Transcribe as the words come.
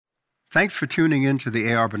Thanks for tuning in to the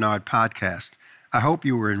A.R. Bernard podcast. I hope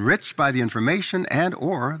you were enriched by the information and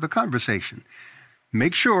or the conversation.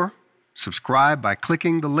 Make sure, subscribe by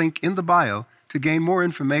clicking the link in the bio to gain more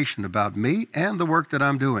information about me and the work that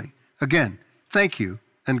I'm doing. Again, thank you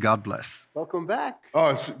and God bless. Welcome back. Oh,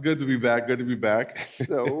 it's good to be back. Good to be back.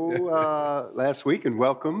 So last week, and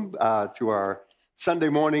welcome to our Sunday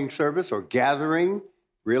morning service or gathering.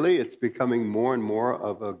 Really, it's becoming more and more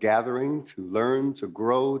of a gathering to learn, to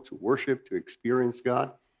grow, to worship, to experience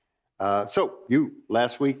God. So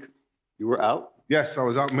last week, you were out? Yes, I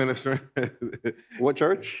was out ministering. What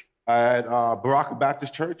church? At Baraka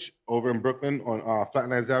Baptist Church over in Brooklyn on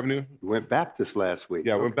Flatlands Avenue. You went Baptist last week.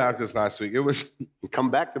 Yeah, I went Baptist last week. It was. You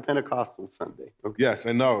come back to Pentecostal Sunday. Okay. Yes,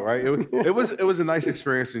 I know, right? It was a nice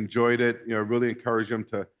experience. Enjoyed it. You know, really encouraged them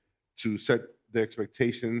to set their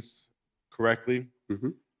expectations correctly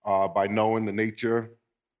by knowing the nature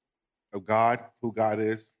of God, who God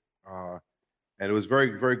is, and it was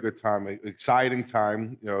very, very good time, exciting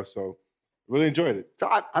time. You know, so. Really enjoyed it. So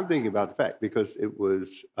I'm thinking about the fact because it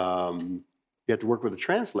was, you had to work with a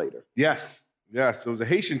translator. Yes. It was a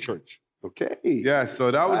Haitian church. Okay. Yeah,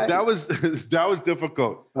 so that was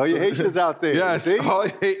difficult. Oh, you Haitians out there. Yes, all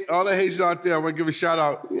the Haitians out there. I want to give a shout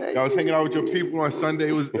out. I was hanging out with your people on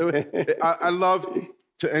Sunday. I love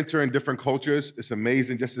to enter in different cultures. It's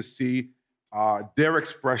amazing just to see their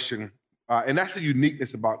expression. And that's the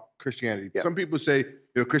uniqueness about Christianity. Yep. Some people say,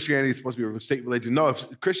 Christianity is supposed to be a state religion. No,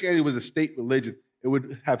 if Christianity was a state religion, it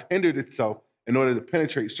would have hindered itself in order to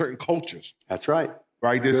penetrate certain cultures. That's right.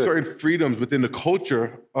 Right? There's certain freedoms within the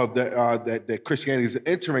culture of that Christianity is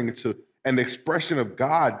entering into, and the expression of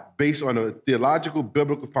God based on a theological,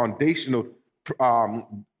 biblical, foundational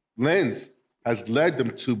lens has led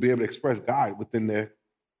them to be able to express God within their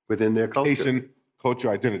culture. Haitian culture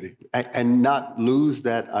identity. And not lose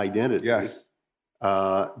that identity. Yes.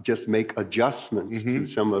 Just make adjustments to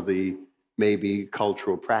some of the maybe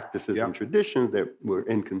cultural practices and traditions that were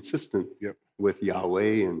inconsistent with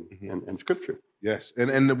Yahweh and Scripture. Yes,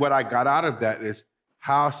 and what I got out of that is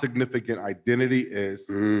how significant identity is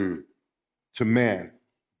to man,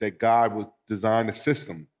 that God will design a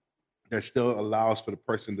system that still allows for the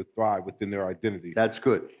person to thrive within their identity. That's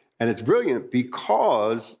good. And it's brilliant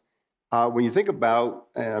because when you think about,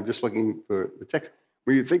 and I'm just looking for the text,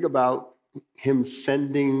 when you think about him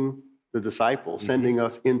sending the disciples, sending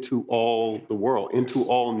us into all the world, into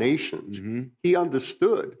all nations, he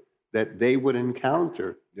understood that they would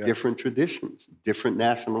encounter different traditions, different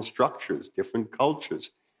national structures, different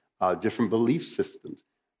cultures, different belief systems.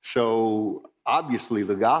 So obviously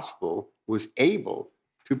the gospel was able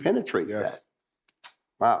to penetrate that.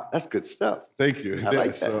 Wow, that's good stuff. Thank you. I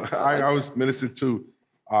like that. So I was ministered to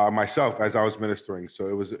myself as I was ministering. So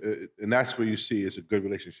it was, and that's what you see is a good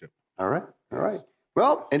relationship. All right.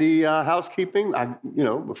 Well, any housekeeping,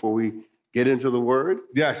 before we get into the word?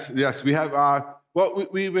 Yes. We have,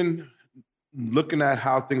 we've been looking at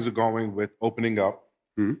how things are going with opening up.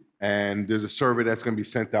 And there's a survey that's going to be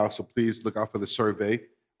sent out. So please look out for the survey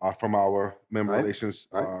from our member relations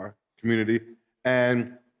community.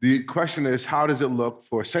 And the question is, how does it look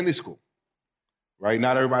for Sunday school? Right?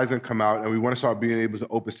 Not everybody's going to come out, and we want to start being able to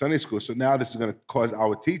open Sunday school. So now this is going to cause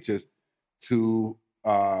our teachers to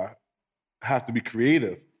have to be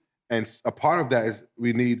creative. And a part of that is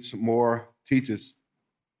we need some more teachers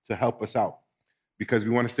to help us out because we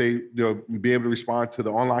want to be able to respond to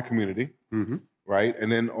the online community, right?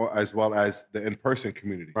 And then as well as the in-person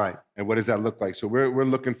community. Right. And what does that look like? So we're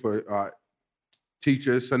looking for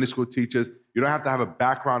teachers, Sunday school teachers. You don't have to have a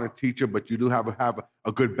background in teacher, but you do have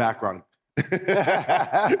a good background.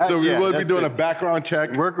 So we will be doing a background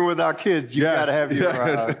check. Working with our kids, you got to have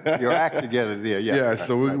your act together there. Yeah.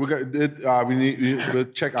 So we need to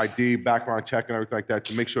check ID, background check, and everything like that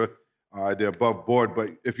to make sure they're above board.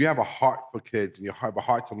 But if you have a heart for kids and you have a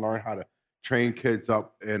heart to learn how to train kids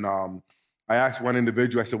up, and I asked one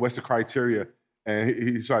individual, I said, "What's the criteria?" And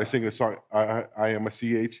he started singing a song. I am a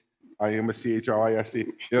CH. I am a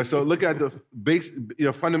CHRISC. So look at the base.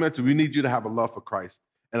 Fundamentally, we need you to have a love for Christ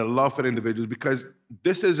and a love for the individuals because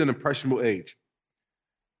this is an impressionable age.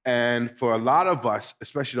 And for a lot of us,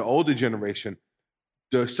 especially the older generation,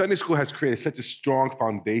 the Sunday school has created such a strong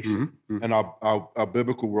foundation in our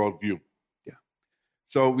biblical worldview. Yeah.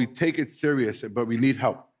 So we take it serious, but we need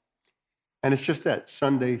help. And it's just that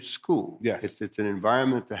Sunday school. Yes. It's an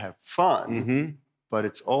environment to have fun, but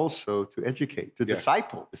it's also to educate, to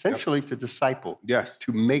disciple, essentially to disciple,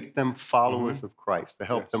 to make them followers of Christ, to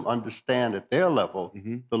help them understand at their level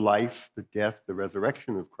the life, the death, the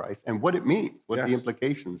resurrection of Christ, and what it means, what the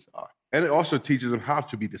implications are. And it also teaches them how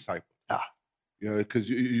to be discipled. Because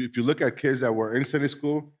if you look at kids that were in Sunday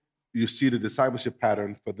school, you see the discipleship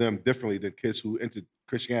pattern for them differently than kids who entered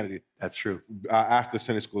Christianity That's true. After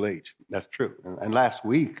Sunday school age. That's true. And last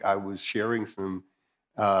week, I was sharing some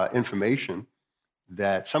information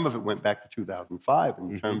that some of it went back to 2005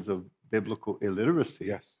 in terms of biblical illiteracy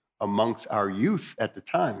Yes. amongst our youth at the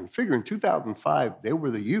time. And figure in 2005, they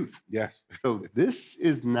were the youth. Yes. So this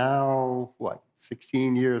is now,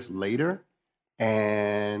 16 years later,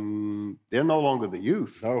 and they're no longer the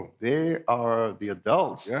youth. No. They are the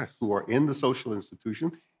adults Yes. who are in the social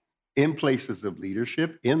institution, in places of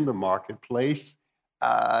leadership, in the marketplace.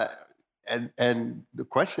 And the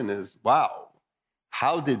question is, wow,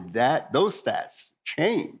 how did those stats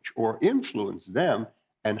change or influence them,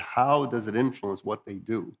 and how does it influence what they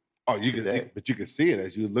do? Oh, you today? can, but you can see it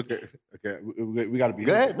as you look at. Okay, we got to be.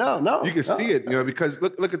 Go ahead. No. You can see it, because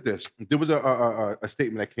look at this. There was a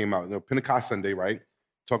statement that came out, Pentecost Sunday, right?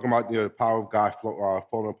 Talking about the power of God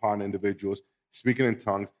falling upon individuals, speaking in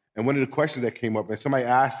tongues. And one of the questions that came up, and somebody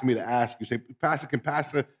asked me to ask you, say, Pastor, can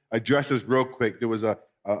Pastor address this real quick? There was a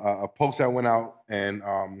post that went out, and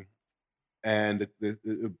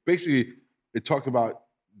basically it talked about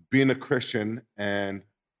being a Christian and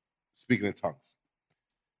speaking in tongues.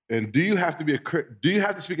 And do you have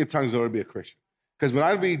to speak in tongues in order to be a Christian? Because when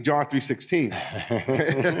I read John 3:16,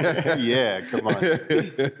 yeah, come on.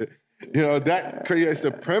 That creates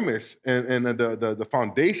the premise and the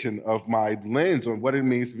foundation of my lens on what it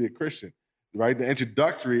means to be a Christian, right? The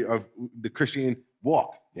introductory of the Christian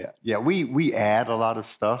walk. Yeah. We add a lot of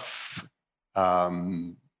stuff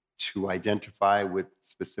to identify with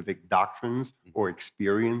specific doctrines or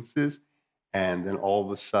experiences. And then all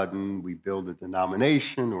of a sudden, we build a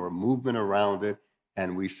denomination or a movement around it,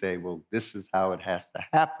 and we say, well, this is how it has to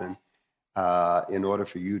happen in order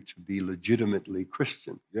for you to be legitimately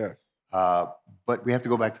Christian. Yes. But we have to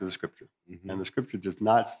go back to the scripture. And the scripture does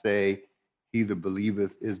not say, he that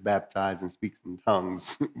believeth, is baptized, and speaks in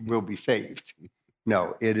tongues will be saved.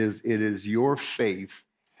 No, it is your faith.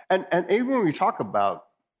 And even when we talk about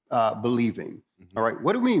believing, all right,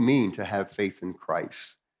 what do we mean to have faith in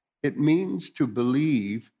Christ? It means to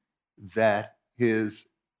believe that his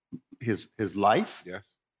life, Yes.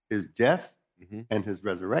 his death, and his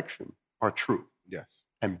resurrection are true. Yes.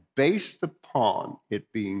 And based upon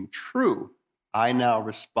it being true, I now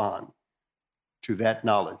respond to that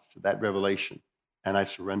knowledge, to that revelation, and I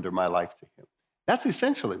surrender my life to him. That's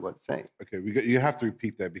essentially what it's saying. Okay, you have to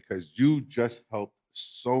repeat that because you just helped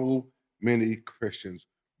so many Christians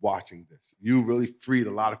watching this. You really freed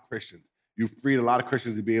a lot of Christians. You freed a lot of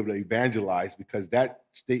Christians to be able to evangelize because that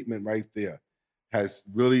statement right there has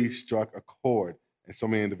really struck a chord in so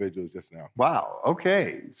many individuals just now. Wow.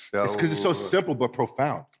 Okay. So it's because it's so simple but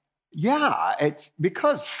profound. Yeah, it's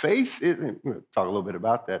because faith. We'll talk a little bit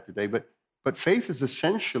about that today, but faith is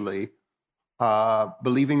essentially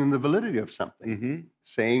believing in the validity of something,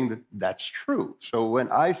 saying that that's true. So when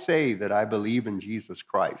I say that I believe in Jesus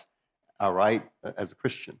Christ, all right, as a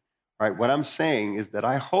Christian, all right, what I'm saying is that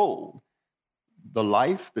I hold the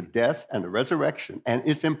life, the death, and the resurrection and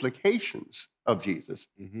its implications of Jesus,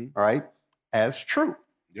 all right, as true.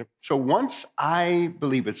 Yep. So once I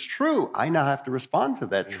believe it's true, I now have to respond to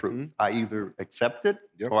that truth. I either accept it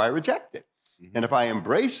or I reject it. And if I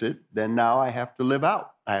embrace it, then now I have to live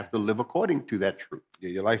out. I have to live according to that truth. Yeah,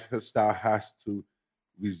 your lifestyle has to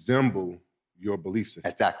resemble your belief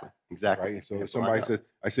system. Exactly. Right? So if somebody says,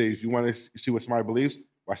 I say, if you want to see what somebody believes,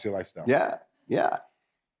 watch their lifestyle. Yeah.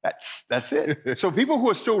 That's it. So people who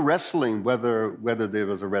are still wrestling whether there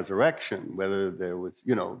was a resurrection, whether there was,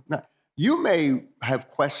 you may have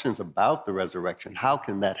questions about the resurrection. How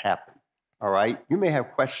can that happen? All right. You may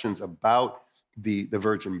have questions about the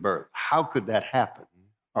virgin birth. How could that happen?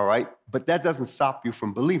 All right. But that doesn't stop you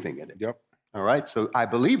from believing in it. Yep. All right. So I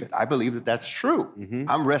believe it. I believe that that's true.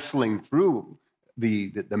 I'm wrestling through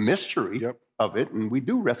the mystery of it. And we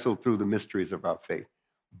do wrestle through the mysteries of our faith.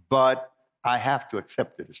 But I have to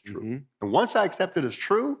accept it as true. And once I accept it as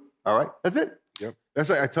true, all right, that's it. Yep. That's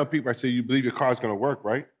like I tell people, I say, you believe your car is going to work,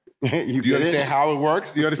 right? Do you understand how it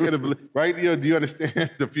works? Do you understand right? Do you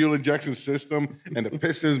understand the fuel injection system and the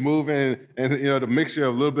pistons moving and the mixture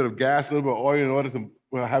of a little bit of gas, a little bit of oil in order to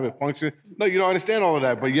have it function? No, you don't understand all of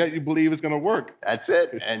that, but yet you believe it's going to work. That's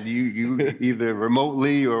it. And you either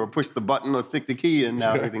remotely or push the button or stick the key in,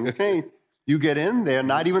 now everything will change. You get in there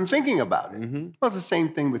not even thinking about it. Well, it's the same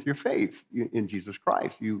thing with your faith in Jesus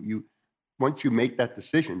Christ. You once you make that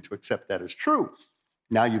decision to accept that as true,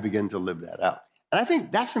 now you begin to live that out. And I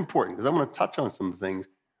think that's important because I want to touch on some things.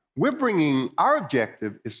 Our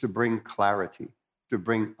objective is to bring clarity, to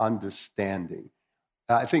bring understanding.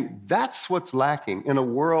 I think that's what's lacking in a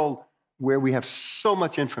world where we have so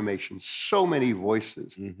much information, so many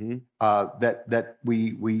voices, that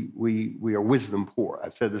we are wisdom poor.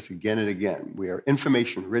 I've said this again and again. We are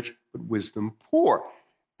information rich, but wisdom poor.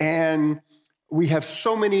 And we have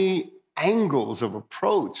so many angles of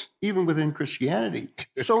approach, even within Christianity,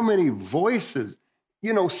 so many voices,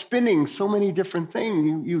 spinning so many different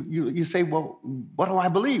things. You say, well, what do I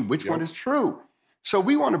believe? Which one is true? So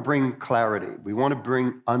we want to bring clarity. We want to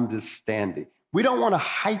bring understanding. We don't want to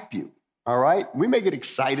hype you, all right? We may get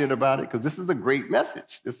excited about it because this is a great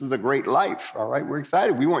message. This is a great life, all right? We're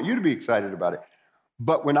excited. We want you to be excited about it.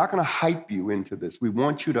 But we're not going to hype you into this. We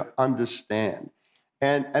want you to understand.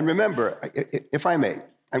 And remember, if I may,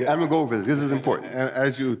 I'm going to go over this. This is important. And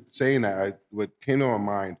as you're saying that, what came to my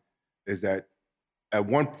mind is that at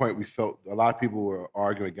one point we felt a lot of people were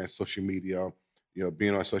arguing against social media,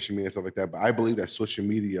 being on social media and stuff like that. But I believe that social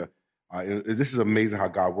media, this is amazing how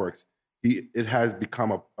God works. It has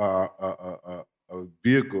become a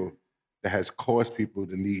vehicle that has caused people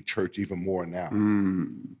to need church even more now.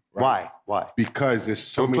 Right? Why? Because there's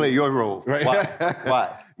so many. Play your role. Right?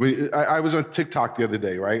 Why? I was on TikTok the other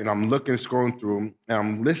day, right? And I'm scrolling through, and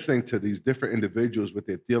I'm listening to these different individuals with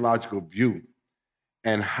their theological view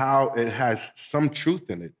and how it has some truth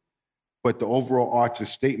in it, but the overall arching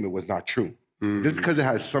statement was not true. Just because it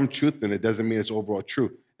has some truth in it doesn't mean it's overall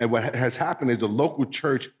true. And what has happened is the local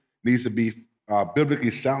church needs to be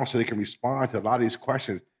biblically sound so they can respond to a lot of these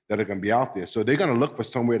questions that are going to be out there. So they're going to look for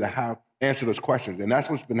somewhere to answer those questions. And that's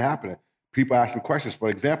what's been happening. People asking questions. For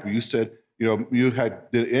example, you said, you had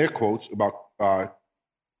the air quotes about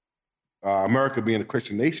America being a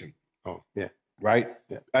Christian nation. Oh, yeah. Right?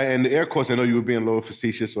 Yeah. And the air quotes, I know you were being a little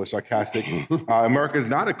facetious or sarcastic. America is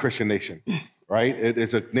not a Christian nation, right?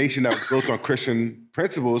 It's a nation that was built on Christian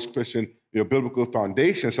principles, Christian, biblical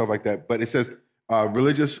foundation, stuff like that. But it says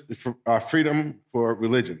religious freedom for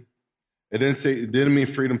religion. It didn't mean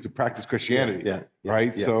freedom to practice Christianity,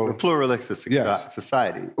 right? Yeah. So we're a pluralistic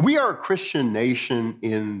society. We are a Christian nation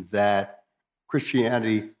in that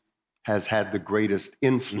Christianity has had the greatest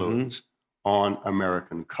influence on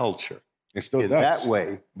American culture. It still does. In that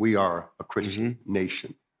way, we are a Christian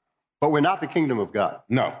nation. But we're not the kingdom of God.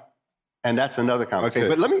 No. And that's another conversation.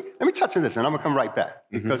 Okay. But let me touch on this, and I'm going to come right back,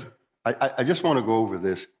 because I just want to go over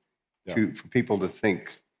this for people to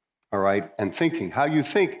think, all right? And thinking, how you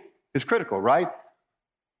think is critical, right?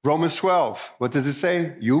 Romans 12, what does it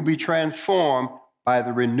say? You'll be transformed by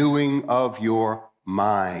the renewing of your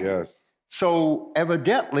mind. Yes. So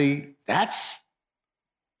evidently, that's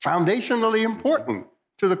foundationally important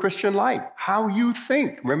to the Christian life, how you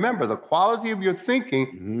think. Remember, the quality of your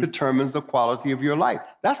thinking determines the quality of your life.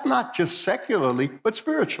 That's not just secularly, but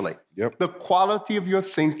spiritually. Yep. The quality of your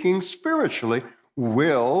thinking spiritually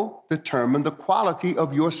will determine the quality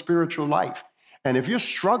of your spiritual life. And if you're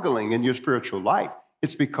struggling in your spiritual life,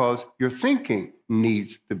 it's because your thinking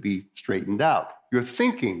needs to be straightened out. Your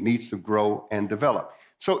thinking needs to grow and develop.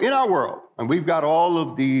 So in our world, and we've got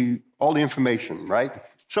all the information, right?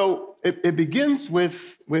 So it begins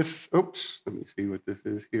with oops, let me see what this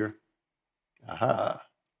is here. Aha.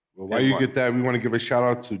 Well, while you get that, we want to give a shout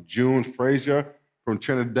out to June Frazier from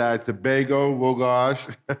Trinidad Tobago. Well, gosh,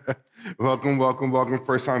 welcome,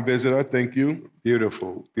 first time visitor. Thank you.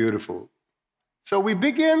 Beautiful. So we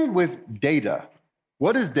begin with data.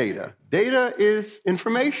 What is data? Data is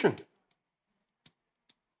information.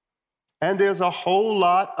 And there's a whole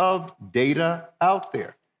lot of data out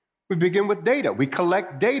there. We begin with data. We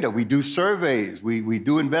collect data. We do surveys. We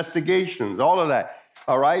do investigations, all of that.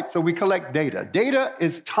 All right? So we collect data. Data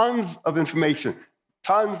is tons of information.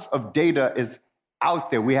 Tons of data is out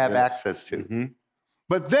there we have access to.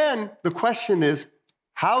 But then the question is,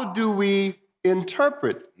 how do we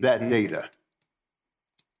interpret that data?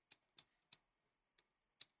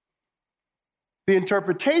 The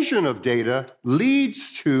interpretation of data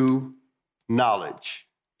leads to knowledge.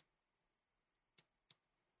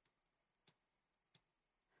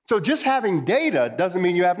 So just having data doesn't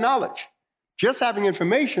mean you have knowledge. Just having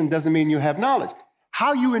information doesn't mean you have knowledge.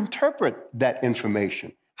 How you interpret that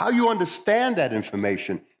information, how you understand that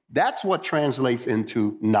information, that's what translates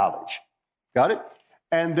into knowledge. Got it?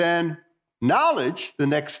 And then knowledge, the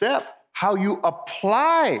next step, how you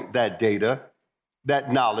apply that data,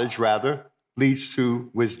 that knowledge rather, leads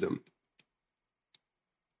to wisdom.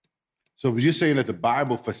 So you're saying that the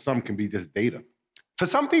Bible for some can be just data? For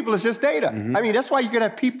some people, it's just data. I mean, that's why you can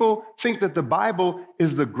have people think that the Bible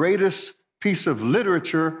is the greatest piece of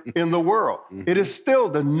literature in the world. It is still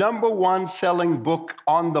the #1 selling book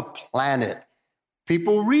on the planet.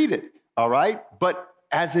 People read it, all right? But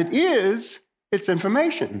as it is, It's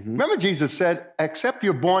information. Remember Jesus said, except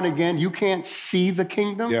you're born again, you can't see the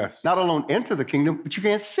kingdom. Yes. Not alone enter the kingdom, but you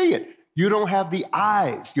can't see it. You don't have the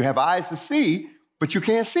eyes. You have eyes to see, but you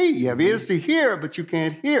can't see. You have ears to hear, but you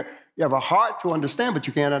can't hear. You have a heart to understand, but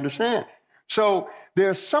you can't understand. So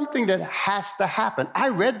there's something that has to happen. I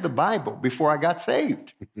read the Bible before I got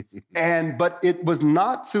saved. But it was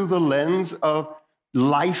not through the lens of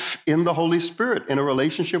life in the Holy Spirit, in a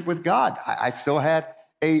relationship with God. I still had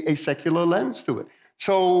a secular lens to it.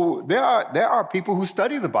 So there are people who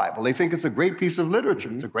study the Bible. They think it's a great piece of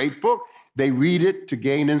literature. It's a great book. They read it to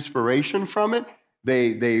gain inspiration from it.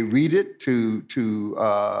 They read it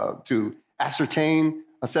to ascertain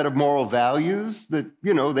a set of moral values that,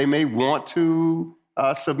 they may want to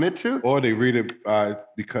submit to. Or they read it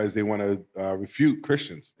because they want to refute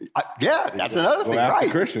Christians. That's another thing,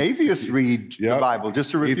 right? Christians. Atheists read the Bible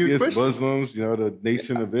just to refute Atheists, Christians. Muslims, the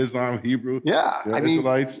Nation of Islam, Hebrew.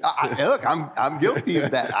 Israelites. Look, I'm guilty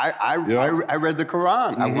of that. I read the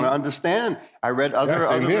Quran. I want to understand. I read other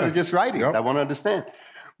religious writings. I want to understand.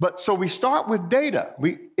 But so we start with data,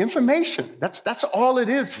 information. That's all it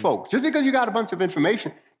is, folks. Just because you got a bunch of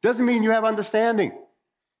information doesn't mean you have understanding.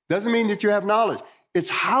 Doesn't mean that you have knowledge. It's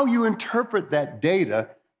how you interpret that data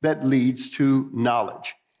that leads to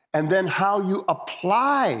knowledge. And then how you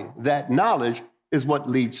apply that knowledge is what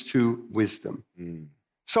leads to wisdom.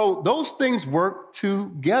 So those things work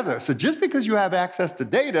together. So just because you have access to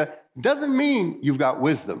data doesn't mean you've got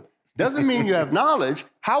wisdom. Doesn't mean you have knowledge.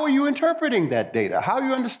 How are you interpreting that data? How are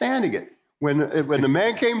you understanding it? When the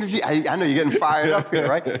man came to Jesus, I know you're getting fired up here,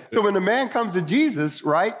 right? So when the man comes to Jesus,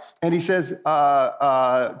 right, and he says,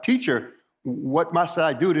 teacher, what must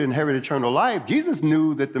I do to inherit eternal life? Jesus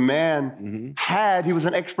knew that the man he was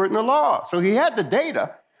an expert in the law. So he had the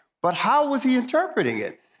data, but how was he interpreting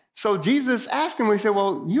it? So Jesus asked him, he said,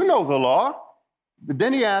 well, you know the law. But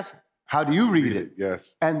then he asked, how do you read it?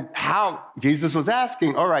 Yes. And how Jesus was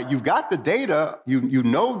asking, all right, you've got the data, you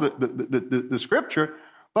know the scripture,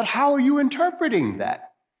 but how are you interpreting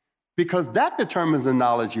that? Because that determines the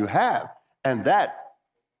knowledge you have, and that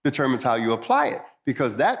determines how you apply it.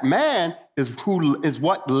 Because that man is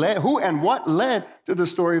what led to the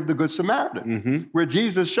story of the Good Samaritan, where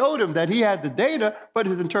Jesus showed him that he had the data, but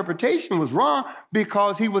his interpretation was wrong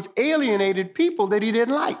because he was alienated people that he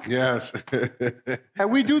didn't like. Yes.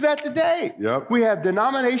 And we do that today. Yep. We have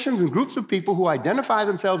denominations and groups of people who identify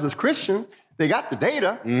themselves as Christians. They got the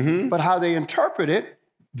data, but how they interpret it,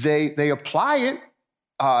 they apply it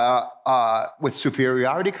with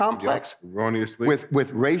superiority complex, erroneously,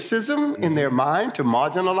 with racism in their mind to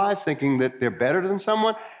marginalize, thinking that they're better than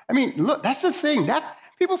someone. I mean, look, that's the thing.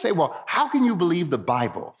 People say, well, how can you believe the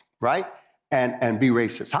Bible, right, and be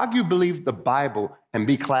racist? How can you believe the Bible and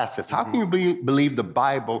be classist? How can you believe the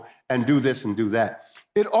Bible and do this and do that?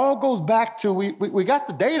 It all goes back to we got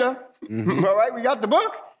the data, all right, we got the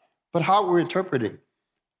book, but how we're interpreting.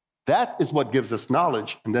 That is what gives us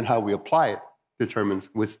knowledge, and then how we apply it determines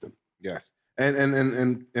wisdom. Yes.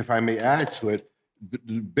 And if I may add to it,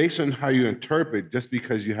 based on how you interpret, just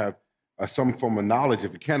because you have some form of knowledge,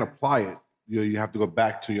 if you can't apply it, you have to go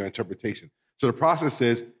back to your interpretation. So the process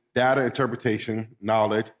is data, interpretation,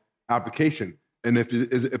 knowledge, application. And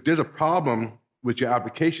if there's a problem with your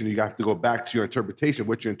application, you have to go back to your interpretation,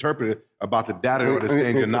 what you interpreted about the data to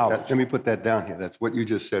understand your knowledge. Let me put that down here. That's what you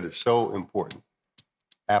just said is so important.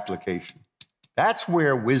 Application. That's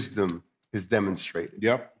where wisdom is demonstrated.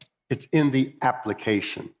 Yep. It's in the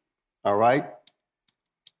application. All right?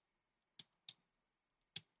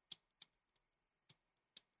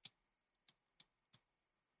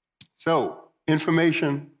 So,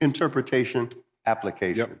 information, interpretation,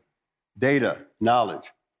 application. Yep. Data, knowledge,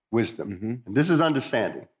 wisdom. And this is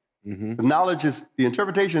understanding. The knowledge is, the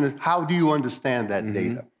interpretation is, how do you understand that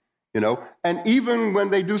data? And even when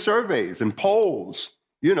they do surveys and polls,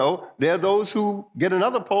 there are those who get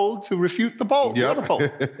another poll to refute the poll, the other poll.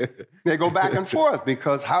 They go back and forth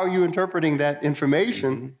because how you interpreting that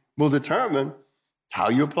information will determine how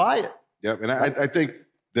you apply it. Yep, and I think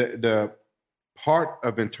the part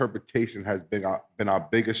of interpretation has been our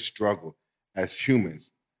biggest struggle as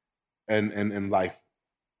humans and in life,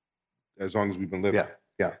 as long as we've been living.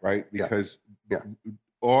 Yeah. Right? Because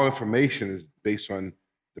all information is based on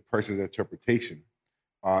the person's interpretation.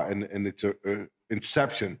 And it's a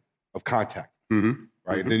inception of contact,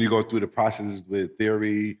 right? And then you go through the processes with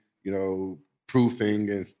theory, proofing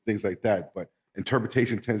and things like that. But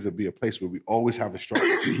interpretation tends to be a place where we always have a struggle.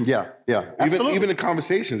 Even in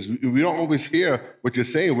conversations, we don't always hear what you're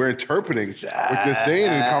saying. We're interpreting what you're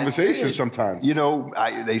saying in conversations sometimes.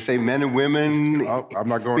 They say men and women I'm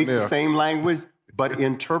not going speak there. the same language, but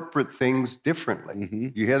interpret things differently. Mm-hmm.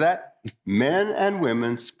 You hear that? Men and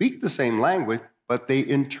women speak the same language, but they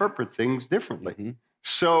interpret things differently. Mm-hmm.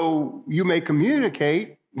 So you may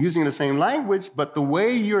communicate using the same language, but the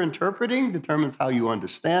way you're interpreting determines how you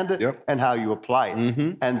understand it Yep. and how you apply it.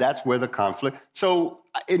 Mm-hmm. And that's where the conflict. So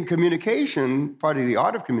in communication, part of the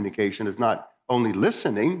art of communication is not only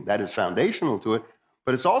listening, that is foundational to it,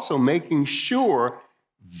 but it's also making sure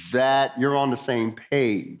that you're on the same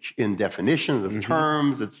page in definitions of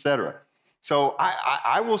terms, et cetera. So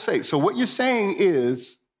I will say, so what you're saying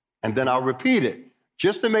is, and then I'll repeat it,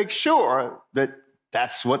 just to make sure that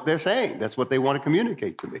that's what they're saying. That's what they want to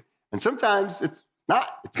communicate to me. And sometimes it's not,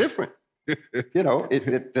 it's different.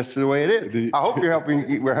 That's the way it is. I hope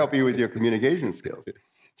we're helping you with your communication skills.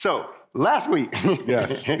 So last week.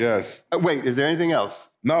 Yes. Wait, is there anything else?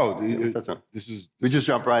 No, We just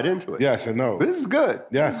jump right into it. Yes and no. This is good.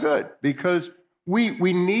 Yes. This is good because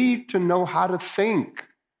we need to know how to think.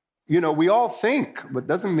 We all think, but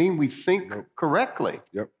doesn't mean we think correctly.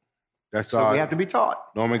 Yep. That's So we have to be taught.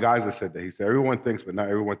 Norman Geisler said that. He said everyone thinks, but not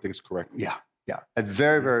everyone thinks correctly. Yeah. That's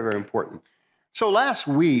very, very, very important. So last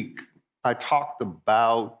week, I talked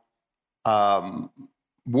about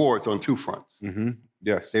wars on two fronts. Mm-hmm.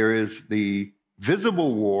 Yes. There is the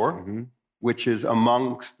visible war, which is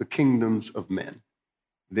amongst the kingdoms of men.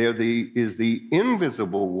 There is the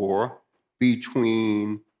invisible war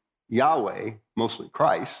between Yahweh, mostly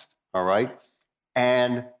Christ, all right,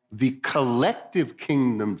 and the collective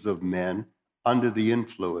kingdoms of men under the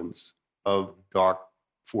influence of dark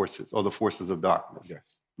forces or the forces of darkness,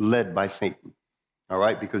 led by Satan, all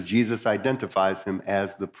right, because Jesus identifies him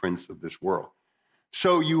as the prince of this world.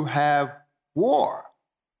 So you have war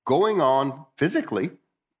going on physically.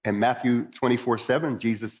 In Matthew 24:7,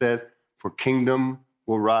 Jesus says, for kingdom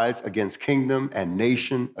will rise against kingdom and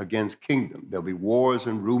nation against kingdom. There'll be wars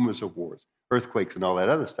and rumors of wars, earthquakes and all that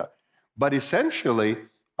other stuff. But essentially,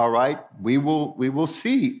 all right, we will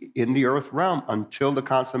see in the earth realm until the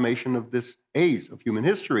consummation of this age of human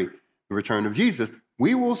history, the return of Jesus,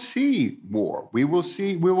 we will see war. We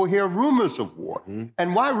will hear rumors of war.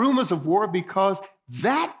 And why rumors of war? Because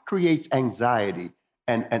that creates anxiety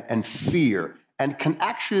and fear and can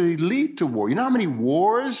actually lead to war. You know how many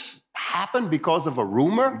wars happen because of a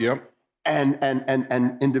rumor? Yep.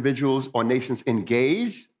 And individuals or nations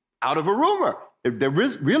engage out of a rumor. There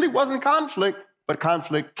really wasn't conflict, but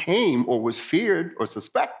conflict came or was feared or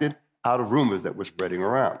suspected out of rumors that were spreading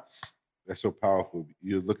around. That's so powerful.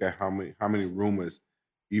 You look at how many rumors,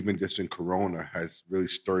 even just in Corona, has really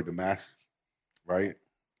stirred the masses, right?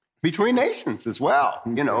 Between nations as well.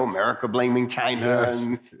 America blaming China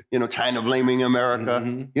and, China blaming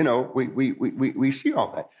America. We see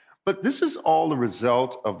all that. But this is all the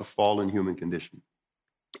result of the fallen human condition.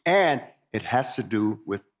 And it has to do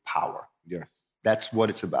with power. Yes. That's what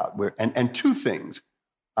it's about. And two things,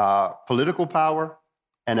 political power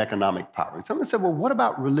and economic power. And someone said, well, what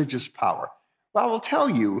about religious power? Well, I will tell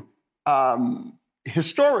you,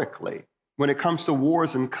 historically, when it comes to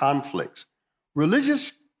wars and conflicts,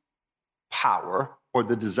 religious power or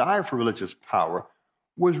the desire for religious power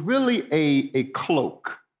was really a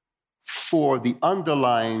cloak for the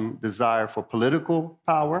underlying desire for political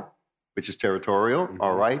power, which is territorial,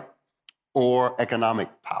 all right, or economic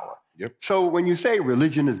power. Yep. So when you say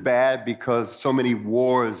religion is bad because so many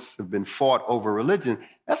wars have been fought over religion,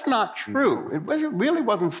 that's not true. It really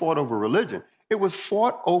wasn't fought over religion. It was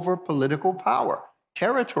fought over political power,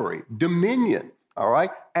 territory, dominion, all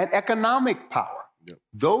right, and economic power. Yep.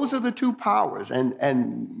 Those are the two powers.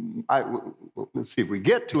 And let's see if we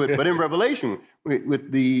get to it, but in Revelation,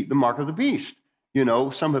 with the mark of the beast,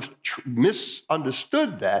 some have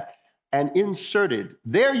misunderstood that and inserted,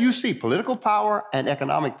 there you see political power and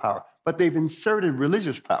economic power, but they've inserted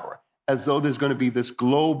religious power as though there's going to be this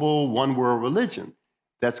global one world religion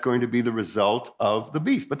that's going to be the result of the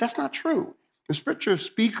beast. But that's not true. The scriptures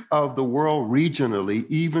speak of the world regionally,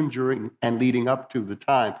 even during and leading up to the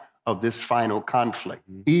time of this final conflict,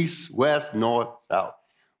 east, west, north, south.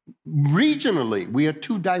 Regionally, we are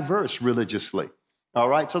too diverse religiously. All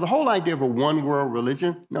right, so the whole idea of a one world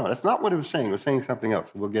religion, no, that's not what it was saying. It was saying something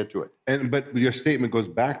else. We'll get to it. But your statement goes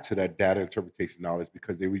back to that data interpretation knowledge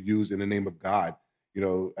because they were used in the name of God,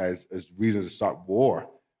 as reasons to start war.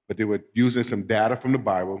 But they were using some data from the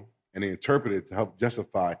Bible and they interpreted it to help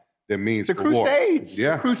justify their means for Crusades. War.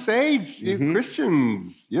 Yeah. The Crusades,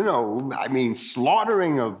 Christians,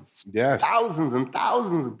 slaughtering of thousands and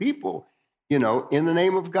thousands of people, in the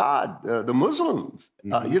name of God, the Muslims,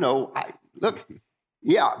 look.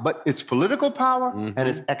 Yeah, but it's political power and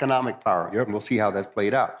it's economic power. Yep. And we'll see how that's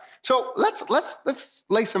played out. So let's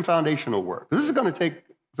lay some foundational work. This is going to take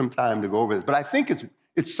some time to go over this. But I think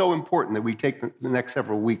it's so important that we take the next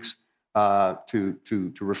several weeks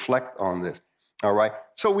to reflect on this. All right.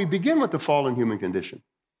 So we begin with the fallen human condition.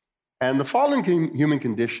 And the fallen human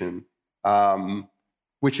condition,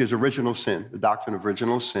 which is original sin, the doctrine of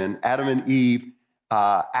original sin, Adam and Eve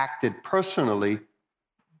acted personally.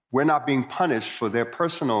 We're not being punished for their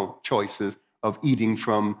personal choices of eating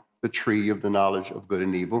from the tree of the knowledge of good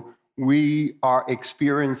and evil. We are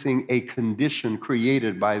experiencing a condition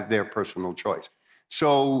created by their personal choice.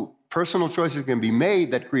 So personal choices can be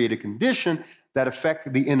made that create a condition that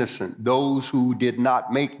affect the innocent, those who did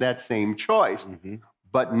not make that same choice,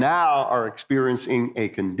 but now are experiencing a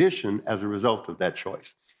condition as a result of that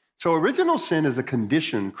choice. So original sin is a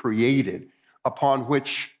condition created upon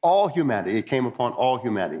which all humanity, it came upon all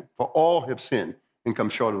humanity, for all have sinned and come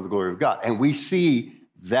short of the glory of God. And we see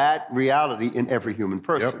that reality in every human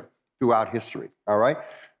person throughout history, all right?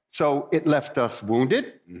 So it left us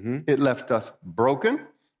wounded, it left us broken,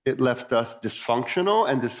 it left us dysfunctional,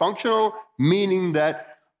 and dysfunctional meaning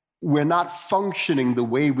that we're not functioning the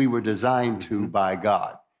way we were designed to by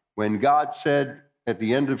God. When God said at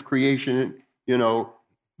the end of creation, you know,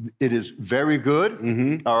 it is very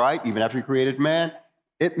good, all right, even after he created man,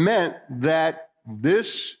 it meant that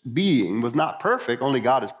this being was not perfect, only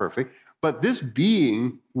God is perfect, but this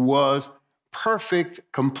being was perfect,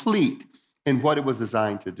 complete in what it was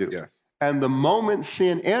designed to do. Yes. And the moment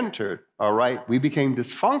sin entered, all right, we became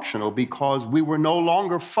dysfunctional because we were no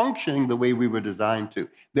longer functioning the way we were designed to.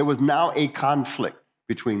 There was now a conflict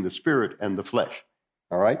between the spirit and the flesh,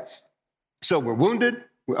 all right? So we're wounded.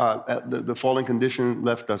 The fallen condition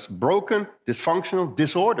left us broken, dysfunctional,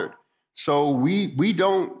 disordered. So we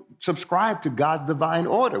don't subscribe to God's divine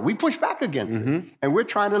order. We push back against it. And we're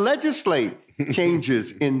trying to legislate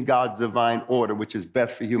changes in God's divine order, which is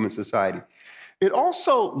best for human society. It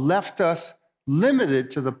also left us limited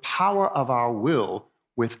to the power of our will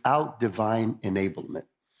without divine enablement.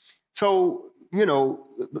 So, you know,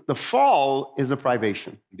 the fall is a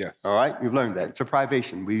privation. Yes. All right? You've learned that. It's a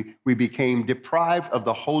privation. We became deprived of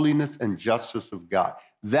the holiness and justice of God,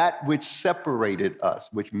 that which separated us,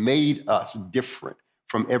 which made us different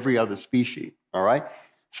from every other species. All right?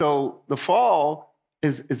 So the fall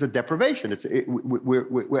is a deprivation.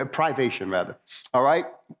 We're a privation, rather. All right?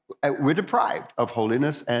 We're deprived of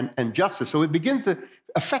holiness and justice. So it begins to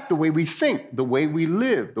affect the way we think, the way we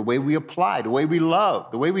live, the way we apply, the way we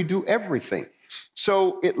love, the way we do everything.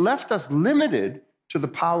 So it left us limited to the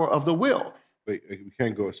power of the will. Wait, we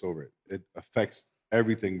can't go over it. It affects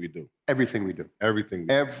everything we do. Everything we do. Everything.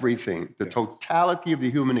 Everything. The totality of the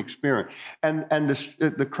human experience. And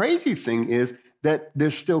the crazy thing is that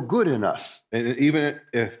there's still good in us. And even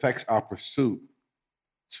it affects our pursuit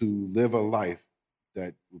to live a life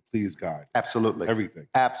that will please God. Absolutely. Everything.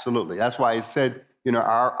 Absolutely. That's why it said, you know,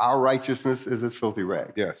 our righteousness is as filthy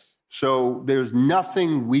rags. Yes. So there's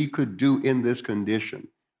nothing we could do in this condition,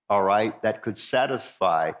 all right, that could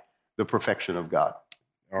satisfy the perfection of God.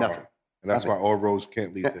 Nothing. And that's why all roads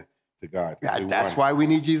can't lead to God. Yeah, that's why we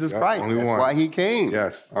need Jesus Christ. That's why he came.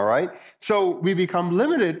 Yes. All right. So we become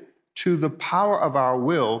limited to the power of our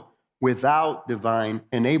will without divine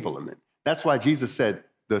enablement. That's why Jesus said,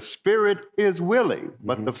 the spirit is willing,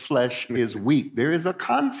 but the flesh is weak. There is a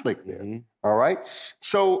conflict there. All right.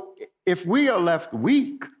 So if we are left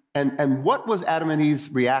weak, and what was Adam and Eve's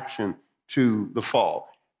reaction to the fall?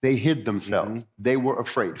 They hid themselves. They were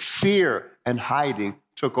afraid. Fear and hiding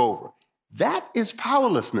took over. That is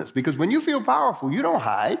powerlessness, because when you feel powerful, you don't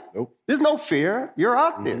hide. Nope. There's no fear. You're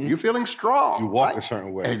out there. You're feeling strong. You walk a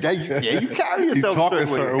certain way. You carry yourself you talk a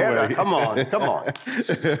certain way. Come on.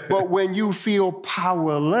 But when you feel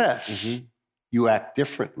powerless, you act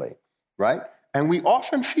differently, right? And we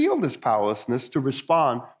often feel this powerlessness to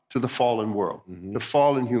respond to the fallen world, the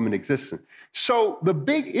fallen human existence. So the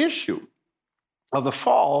big issue of the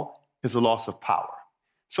fall is the loss of power.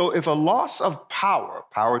 So if a loss of power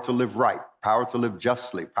to live right, power to live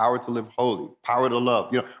justly, power to live holy, power to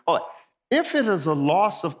love, all right. If it is a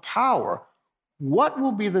loss of power, what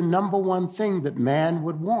will be the number one thing that man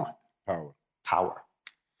would want? Power.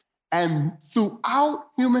 And throughout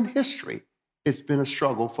human history, it's been a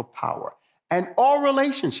struggle for power. And all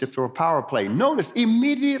relationships are a power play. Notice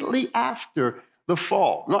immediately after the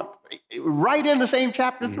fall, right in the same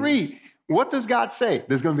chapter 3, what does God say?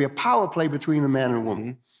 There's going to be a power play between the man and the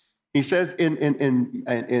woman. He says in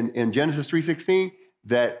Genesis 3:16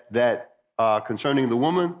 that concerning the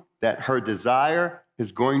woman, that her desire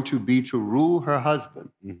is going to be to rule her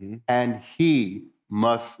husband, and he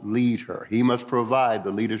must lead her. He must provide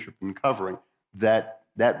the leadership and covering that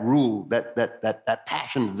rule, that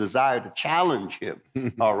passion, the desire to challenge him,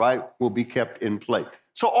 all right, will be kept in place.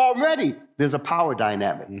 So already there's a power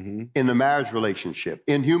dynamic in the marriage relationship,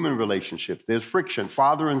 in human relationships. There's friction,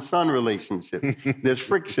 father and son relationship. There's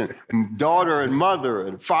friction, daughter and mother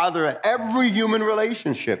and father, every human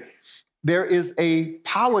relationship. There is a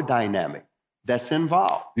power dynamic that's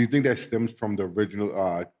involved. Do you think that stems from the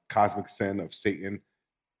original cosmic sin of Satan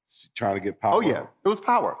trying to get power? Oh, yeah, it was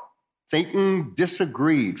power. Satan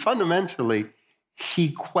disagreed. Fundamentally,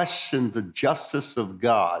 he questioned the justice of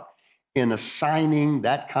God in assigning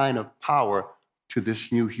that kind of power to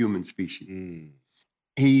this new human species.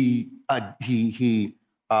 He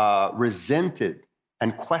resented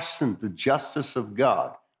and questioned the justice of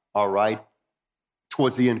God, all right,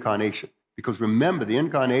 towards the incarnation. Because remember, the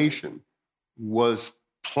incarnation was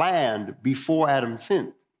planned before Adam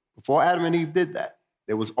sinned. Before Adam and Eve did that,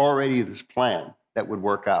 there was already this plan that would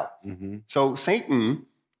work out. So Satan,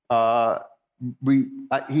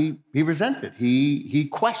 he resented, he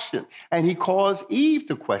questioned, and he caused Eve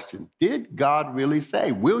to question, did God really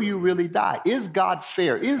say, will you really die? Is God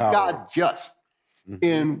fair? Is God just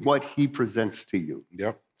in what he presents to you?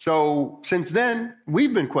 Yep. So since then,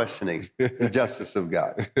 we've been questioning the justice of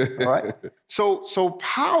God, all right? So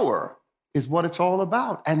power is what it's all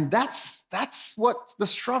about. And that's what the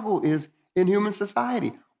struggle is in human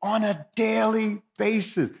society on a daily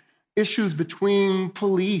basis. Issues between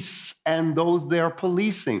police and those they're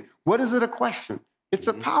policing. What is it a question? It's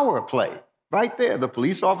a power play right there. The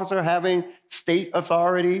police officer having state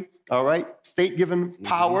authority, all right, state-given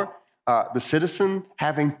power. The citizen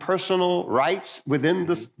having personal rights within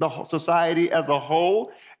the society as a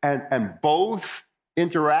whole, and both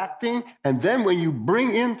interacting. And then when you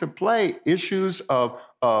bring into play issues of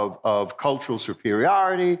cultural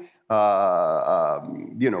superiority,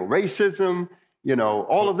 racism,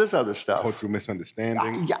 all of this other stuff. Cultural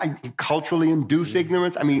misunderstanding. Culturally induced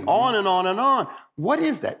ignorance. I mean, on and on and on. What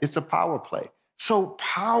is that? It's a power play. So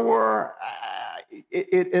power,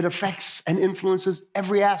 it affects and influences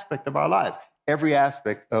every aspect of our lives, every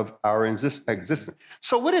aspect of our existence.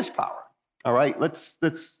 So what is power? All right, let's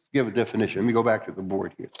give a definition. Let me go back to the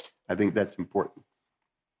board here. I think that's important.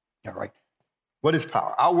 All right. What is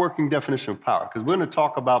power? Our working definition of power, because we're going to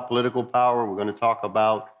talk about political power. We're going to talk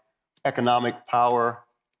about economic power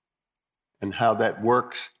and how that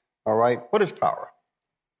works. All right. What is power?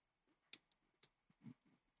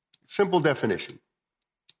 Simple definition.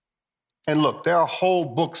 And look, there are whole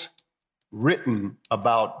books written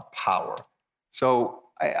about power. So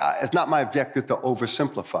it's not my objective to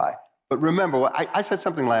oversimplify. But remember, I said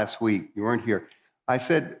something last week. You weren't here. I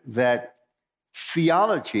said that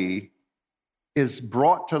theology is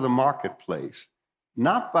brought to the marketplace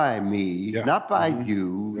not by me, not by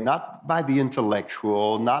you, not by the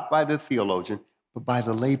intellectual, not by the theologian, but by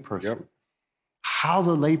the layperson. How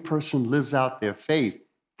the layperson lives out their faith,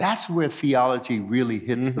 that's where theology really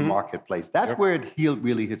hits the marketplace. That's where it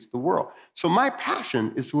really hits the world. So my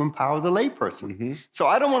passion is to empower the layperson. So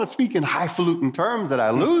I don't want to speak in highfalutin terms that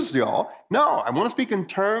I lose y'all. No, I want to speak in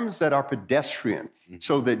terms that are pedestrian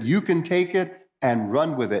so that you can take it and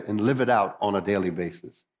run with it and live it out on a daily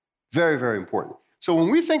basis. Very, very important. So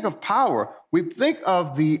when we think of power, we think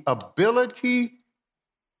of the ability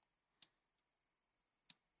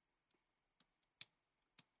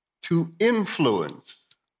to influence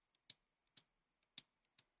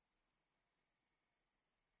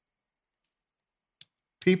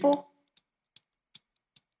people,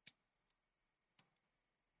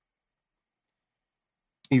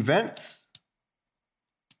 events,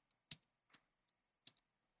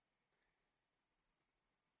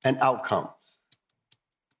 and outcomes.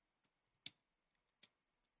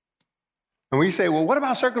 And we say, well, what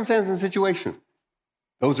about circumstances and situations?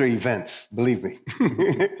 Those are events, believe me.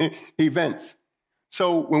 Events.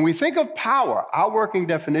 So when we think of power, our working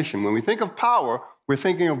definition, when we think of power, we're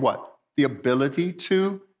thinking of what? The ability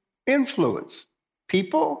to influence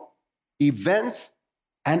people, events,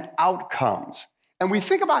 and outcomes. And we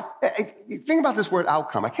think about this word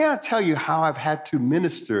outcome. I cannot tell you how I've had to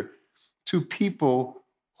minister to people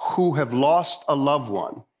who have lost a loved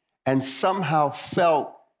one and somehow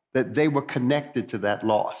felt that they were connected to that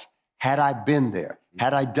loss. Had I been there,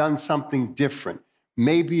 had I done something different,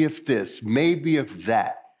 maybe if this, maybe if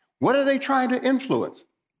that. What are they trying to influence?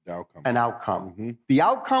 The outcome. An outcome. The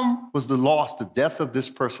outcome was the loss, the death of this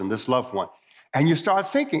person, this loved one. And you start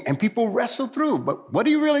thinking, and people wrestle through, but what are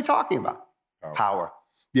you really talking about? Power.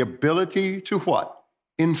 The ability to what?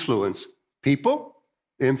 Influence people,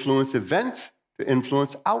 influence events, to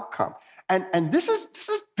influence outcome. And this is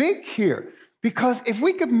big here, because if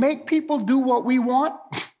we could make people do what we want,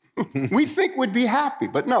 we think we'd be happy.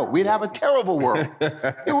 But no, we'd have a terrible world.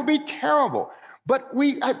 It would be terrible. But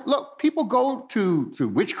look, people go to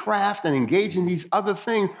witchcraft and engage in these other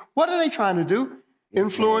things. What are they trying to do?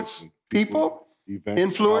 Influence people,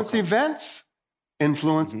 influence events,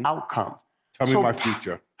 influence outcomes. Tell me my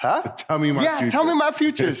future. Huh? Tell me my future. Yeah, tell me my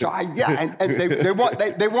future. So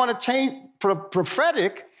and they want to change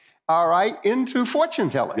prophetic, all right, into fortune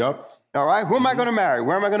telling. Yep. All right, who am I going to marry?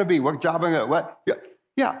 Where am I going to be? What job am I going to? What?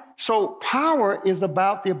 Yeah. So power is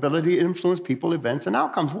about the ability to influence people, events, and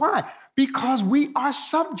outcomes. Why? Because we are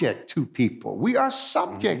subject to people. We are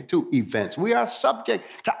subject to events. We are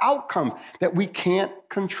subject to outcomes that we can't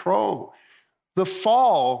control. The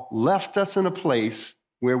fall left us in a place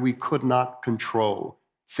where we could not control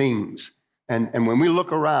things. And when we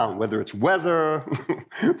look around, whether it's weather,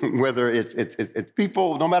 whether it's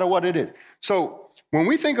people, no matter what it is. So when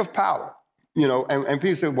we think of power, and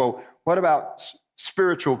people say, well, what about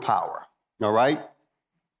spiritual power? All right?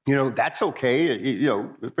 That's okay,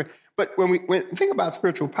 But when we think about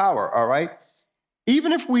spiritual power, all right,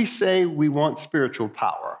 even if we say we want spiritual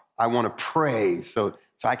power, I want to pray so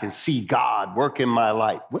I can see God work in my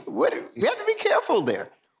life. We have to be careful there.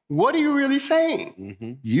 What are you really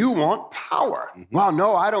saying? You want power. Well,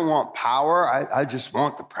 no, I don't want power. I just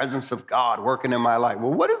want the presence of God working in my life.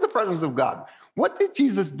 Well, what is the presence of God? What did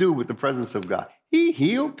Jesus do with the presence of God? He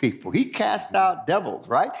healed people. He cast out devils,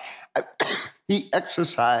 right? He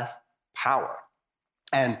exercised power.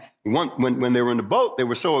 And when they were in the boat, they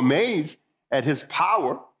were so amazed at his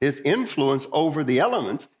power, his influence over the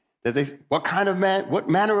elements, that what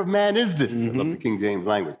manner of man is this? I love the King James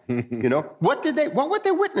language. What were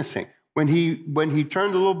they witnessing when he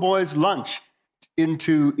turned the little boy's lunch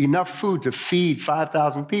into enough food to feed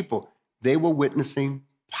 5,000 people? They were witnessing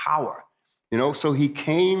power. So he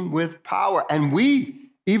came with power. And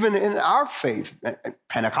we, even in our faith,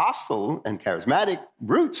 Pentecostal and charismatic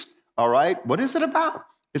roots, all right, what is it about?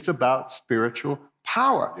 It's about spiritual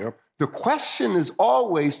power. Yep. The question is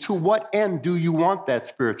always, to what end do you want that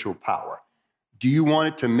spiritual power? Do you want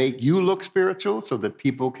it to make you look spiritual so that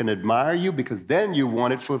people can admire you? Because then you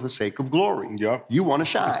want it for the sake of glory. Yep. You want to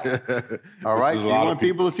shine. All right? So you want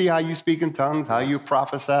people to see how you speak in tongues, how you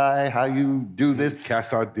prophesy, how you do this.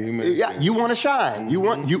 Cast out demons. Yeah, you want to shine. You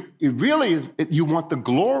want you want the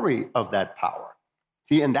glory of that power.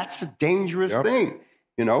 See, and that's a dangerous thing.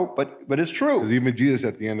 But it's true. Because even Jesus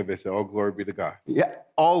at the end of it said, "Oh, glory be to God." Yeah,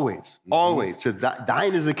 always. So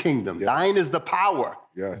thine is the kingdom. Yes. Thine is the power.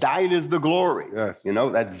 Yes. Thine is the glory. Yes.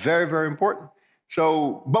 That's very, very important.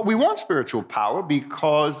 So, but we want spiritual power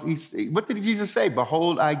because what did Jesus say?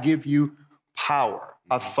 Behold, I give you power,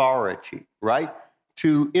 authority, right?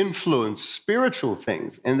 To influence spiritual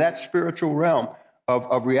things in that spiritual realm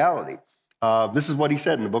of reality. This is what he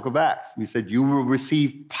said in the book of Acts. He said, you will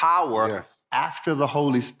receive power after the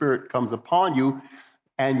Holy Spirit comes upon you,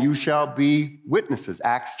 and you shall be witnesses.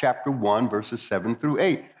 Acts chapter 1, verses 7 through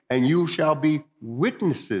 8. And you shall be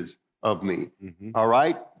witnesses of me, all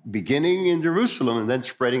right? Beginning in Jerusalem and then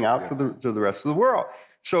spreading out to the rest of the world.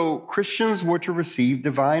 So Christians were to receive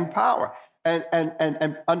divine power. And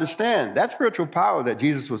understand that spiritual power that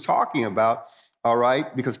Jesus was talking about, all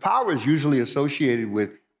right? Because power is usually associated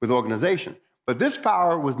with organization. But this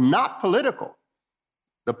power was not political.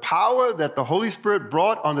 The power that the Holy Spirit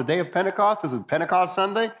brought on the day of Pentecost, this is Pentecost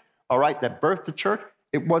Sunday, all right, that birthed the church,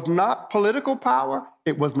 it was not political power,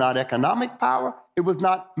 it was not economic power, it was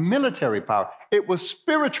not military power, it was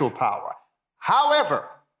spiritual power. However,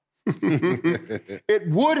 it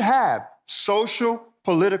would have social,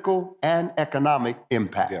 political, and economic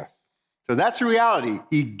impact. Yes. So that's the reality.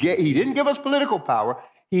 He didn't give us political power,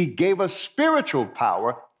 he gave us spiritual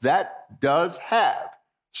power that does have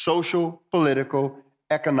social, political,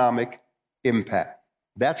 economic impact.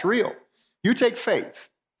 That's real. You take faith.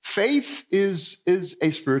 Faith is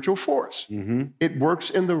a spiritual force. It works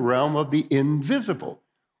in the realm of the invisible.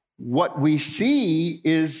 What we see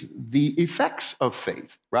is the effects of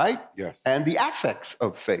faith, right? Yes. And the affects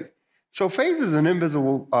of faith. So faith is an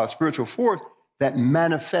invisible spiritual force that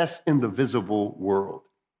manifests in the visible world.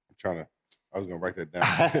 I was going to write that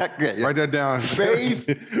down. Write that down. Faith.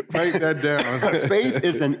 Write that down. Faith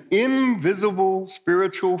is an invisible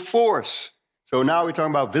spiritual force. So now we're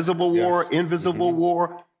talking about visible war, invisible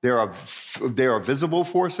war. There are visible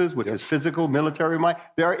forces, which is physical, military might.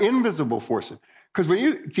 There are invisible forces. Because when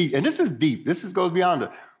you see, and this is deep, goes beyond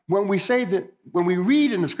it. When we say that, when we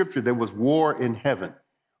read in the scripture, there was war in heaven,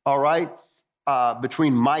 all right,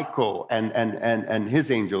 between Michael and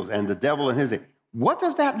his angels and the devil and his angels. What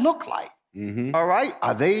does that look like? All right.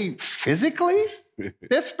 Are they physically?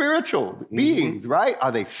 They're spiritual beings, right?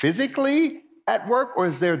 Are they physically at work, or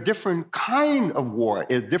is there a different kind of war,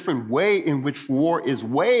 a different way in which war is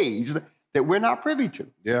waged that we're not privy to.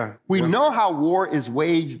 Yeah. We know how war is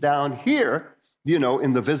waged down here,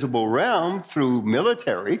 in the visible realm through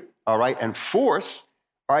military, all right, and force,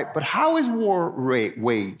 all right. But how is war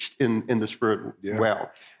waged in the spirit realm?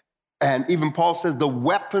 And even Paul says the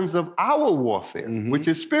weapons of our warfare, which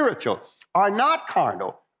is spiritual, are not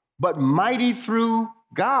carnal, but mighty through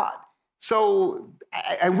God. So,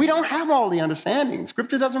 and we don't have all the understanding.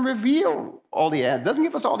 Scripture doesn't reveal doesn't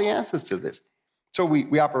give us all the answers to this. So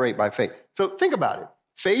we operate by faith. So think about it.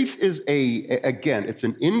 Faith is it's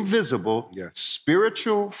an invisible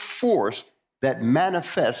spiritual force that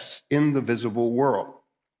manifests in the visible world.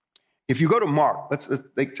 If you go to Mark, let's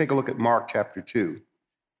take a look at Mark chapter 2.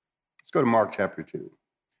 Let's go to Mark chapter 2.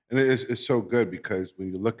 And it's so good because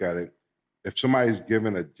when you look at it, if somebody's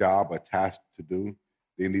given a job, a task to do,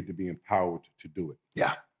 they need to be empowered to do it.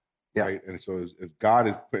 Yeah. Right? And so if God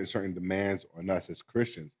is putting certain demands on us as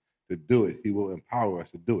Christians to do it, he will empower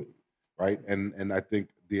us to do it. Right? And I think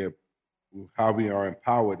how we are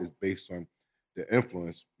empowered is based on the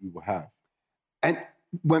influence we will have. And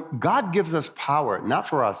when God gives us power, not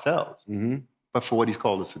for ourselves, but for what he's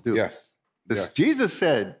called us to do. Yes. Jesus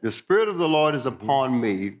said, the Spirit of the Lord is upon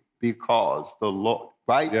me because the Lord,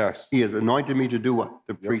 right? Yes. He has anointed me to do what?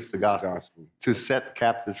 To preach the gospel. To set the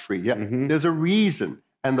captives free. Yeah. There's a reason.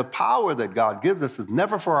 And the power that God gives us is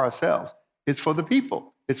never for ourselves. It's for the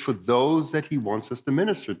people. It's for those that he wants us to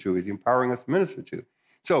minister to. He's empowering us to minister to.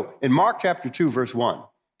 So in Mark chapter 2, verse 1,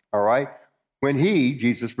 all right, when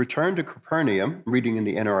Jesus, returned to Capernaum, reading in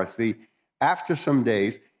the NRSV, after some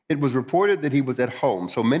days, it was reported that he was at home.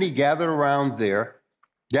 So many gathered around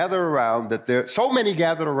that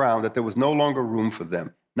there was no longer room for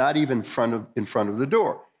them, not even in front of the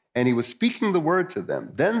door. And he was speaking the word to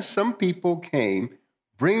them. Then some people came,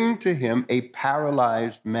 bringing to him a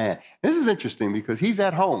paralyzed man. This is interesting because he's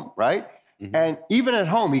at home, right? And even at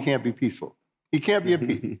home, he can't be peaceful. He can't be at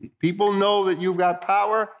peace. People know that you've got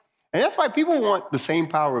power. And that's why people want the same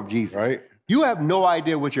power of Jesus. Right. You have no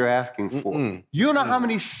idea what you're asking for. You know how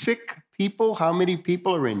many sick people, how many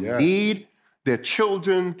people are in need, their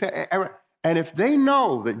children. And if they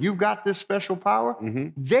know that you've got this special power,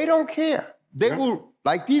 they don't care. They will,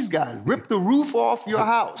 like these guys, rip the roof off your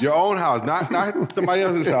house. Your own house, not somebody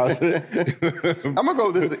else's house. I'm going to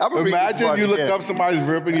go this. Imagine you look up somebody's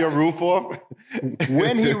ripping your roof off.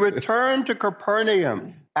 When he returned to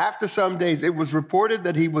Capernaum, after some days, it was reported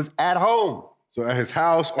that he was at home. So at his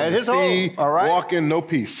house, on the sea, walking, no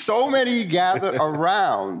peace. So many gathered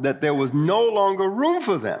around that there was no longer room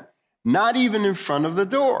for them, not even in front of the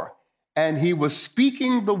door. And he was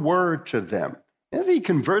speaking the word to them. As he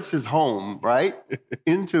converts his home, right,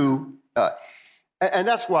 into, and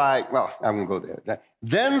that's why, well, I won't go there.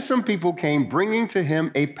 Then some people came bringing to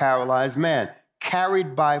him a paralyzed man,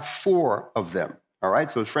 carried by 4 of them. All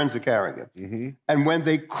right, so his friends are carrying him. And when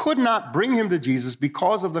they could not bring him to Jesus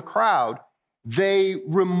because of the crowd, they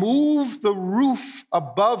removed the roof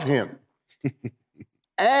above him.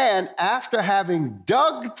 And after having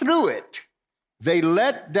dug through it, they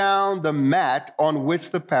let down the mat on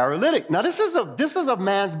which the paralytic. Now, this is a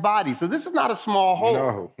man's body, so this is not a small hole.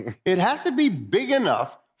 No. It has to be big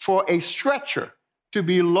enough for a stretcher to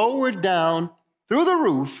be lowered down through the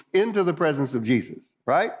roof into the presence of Jesus,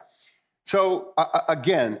 right? So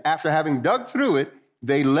again, after having dug through it,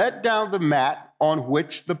 they let down the mat on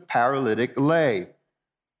which the paralytic lay.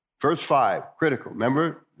 Verse 5, critical.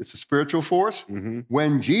 Remember, it's a spiritual force.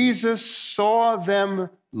 When Jesus saw them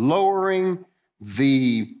lowering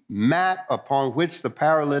the mat upon which the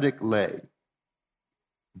paralytic lay,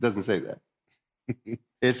 it doesn't say that.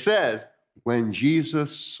 It says, when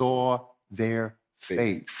Jesus saw their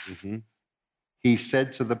faith, he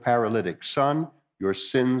said to the paralytic, son, your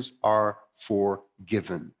sins are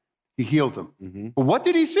forgiven. He healed them. But what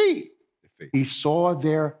did he see? He saw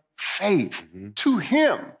their faith to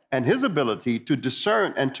him and his ability to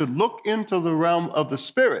discern and to look into the realm of the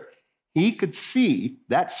spirit. He could see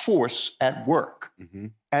that force at work.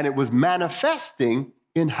 And it was manifesting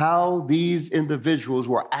in how these individuals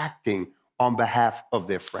were acting on behalf of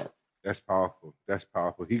their friend. That's powerful. That's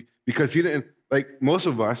powerful. Because he didn't, like most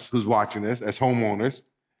of us who's watching this as homeowners,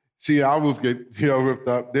 see our roof get ripped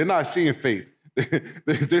up. They're not seeing faith.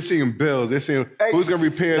 They're seeing bills. They're seeing who's going to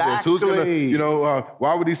repair this. Who's going to,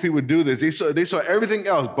 why would these people do this? They saw everything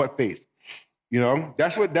else but faith.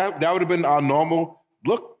 That's what that would have been our normal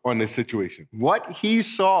look on this situation. What he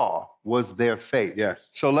saw was their faith. Yes.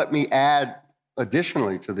 So let me add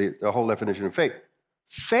additionally to the whole definition of faith.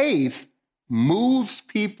 Faith moves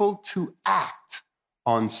people to act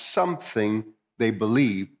on something they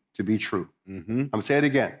believe to be true. I'm going to say it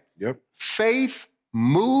again. Yep. Faith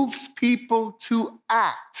moves people to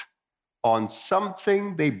act on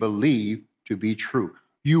something they believe to be true.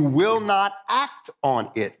 You will not act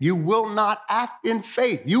on it. You will not act in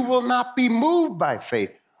faith. You will not be moved by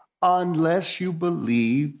faith unless you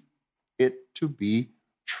believe it to be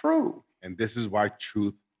true. And this is why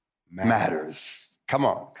truth Matters. Come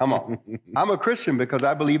on. I'm a Christian because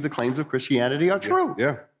I believe the claims of Christianity are true.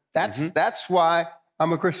 Yeah. That's why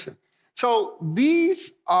I'm a Christian. So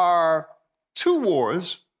these are two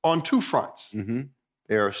wars on two fronts.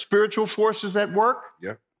 There are spiritual forces at work.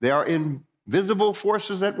 Yeah. There are invisible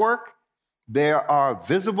forces at work. There are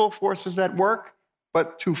visible forces at work,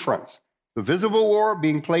 but two fronts. The visible war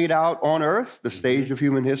being played out on earth, the stage of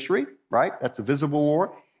human history, right? That's a visible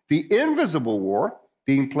war. The invisible war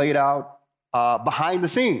being played out behind the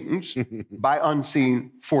scenes by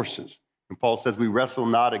unseen forces. And Paul says we wrestle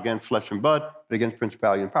not against flesh and blood, but against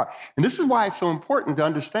principality and power. And this is why it's so important to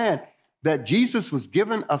understand that Jesus was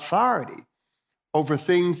given authority over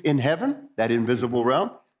things in heaven, that invisible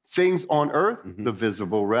realm, things on earth, the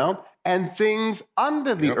visible realm, and things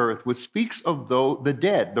under the earth, which speaks of the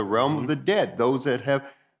dead, the realm of the dead, those that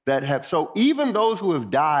have. So even those who have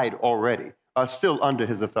died already are still under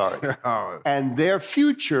his authority. And their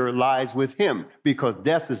future lies with him because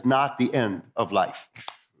death is not the end of life.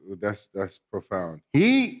 That's profound.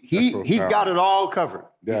 He's got it all covered.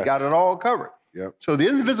 Yes. He's got it all covered. Yep. So the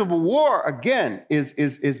invisible war, again, is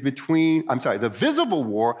between, the visible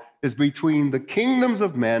war is between the kingdoms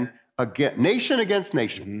of men, nation against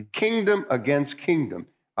nation, kingdom against kingdom.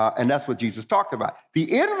 And that's what Jesus talked about.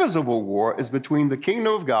 The invisible war is between the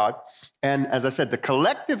kingdom of God and, as I said, the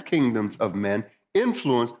collective kingdoms of men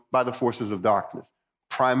influenced by the forces of darkness.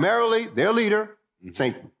 Primarily their leader,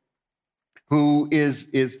 Satan, who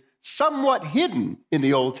is somewhat hidden in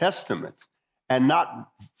the Old Testament and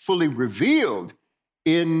not fully revealed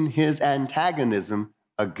in his antagonism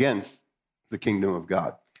against the kingdom of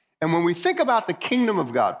God. And when we think about the kingdom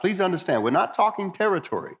of God, please understand, we're not talking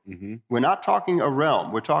territory. We're not talking a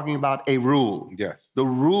realm. We're talking about a rule. Yes. The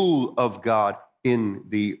rule of God in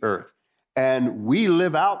the earth. And we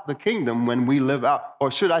live out the kingdom when we live out,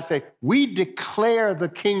 or should I say, we declare the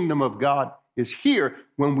kingdom of God is here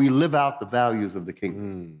when we live out the values of the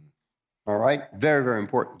kingdom. All right? Very, very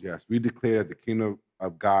important. Yes, we declare that the kingdom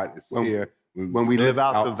of God is here when we live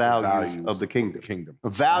out the values of the kingdom. The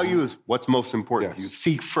value is what's most important to you.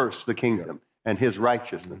 Seek first the kingdom and his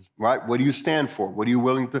righteousness, right? What do you stand for? What are you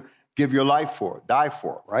willing to give your life for, die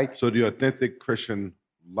for, right? So the authentic Christian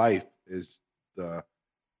life is the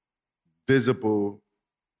visible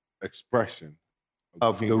expression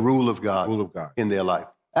of the rule of God, in their life.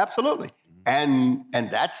 Absolutely. And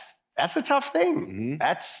that's a tough thing.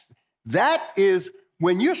 That is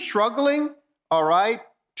when you're struggling, all right,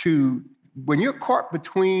 when you're caught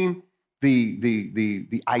between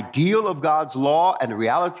the ideal of God's law and the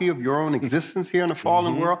reality of your own existence here in the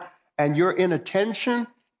fallen world, and you're in a tension,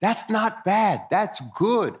 that's not bad. That's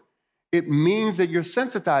good. It means that you're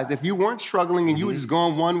sensitized. If you weren't struggling and you were just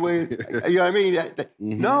going one way, you know what I mean?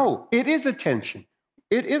 No, it is a tension.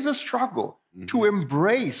 It is a struggle to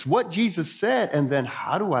embrace what Jesus said, and then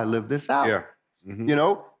how do I live this out? Yeah. You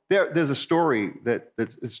know, there's a story that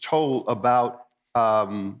is told about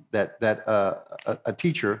a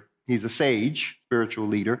teacher. He's a sage, spiritual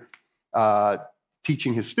leader,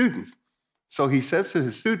 teaching his students. So he says to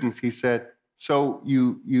his students, he said, so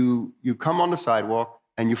you come on the sidewalk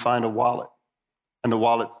and you find a wallet, and the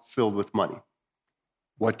wallet's filled with money.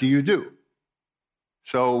 What do you do?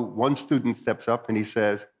 So one student steps up and he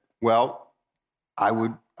says, well, I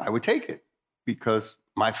would take it because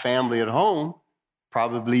my family at home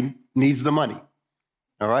probably needs the money.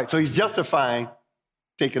 All right. So he's justifying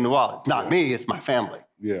taking the wallet. It's not me, it's my family.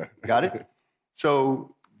 Yeah. Got it?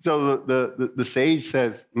 So the sage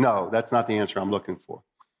says, no, that's not the answer I'm looking for.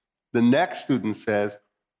 The next student says,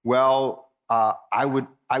 well, I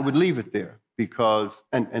would leave it there because,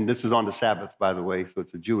 and this is on the Sabbath, by the way, so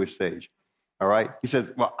it's a Jewish sage. All right. He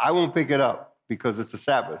says, well, I won't pick it up because it's a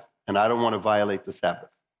Sabbath and I don't want to violate the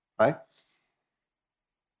Sabbath. Right?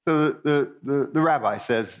 So the rabbi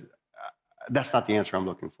says, that's not the answer I'm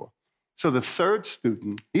looking for. So the third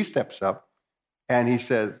student, he steps up and he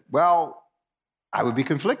says, well, I would be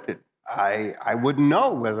conflicted. I wouldn't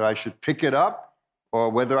know whether I should pick it up or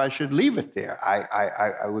whether I should leave it there.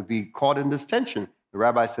 I would be caught in this tension. The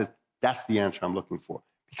rabbi says, that's the answer I'm looking for,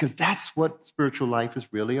 because that's what spiritual life is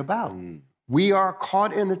really about. We are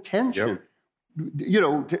caught in a tension.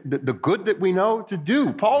 the good that we know to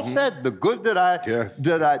do. Paul said, the good that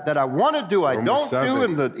I want to do, I don't do,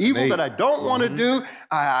 and the evil that I don't want to do,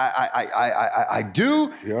 I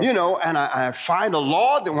do. Yep. And I find a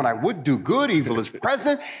law that when I would do good, evil is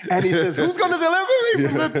present. And he says, who's going to deliver me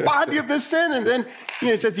from the body of this sin? And then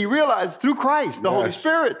he says he realized through Christ, the Holy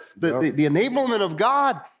Spirit, the enablement of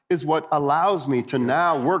God is what allows me to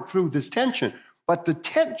now work through this tension. But the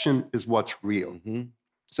tension is what's real. Mm-hmm.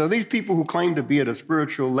 So these people who claim to be at a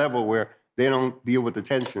spiritual level where they don't deal with the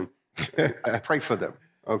tension, I pray for them,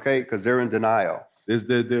 okay? Because they're in denial.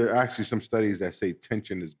 There are actually some studies that say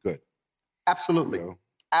tension is good. Absolutely.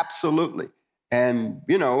 Absolutely. And,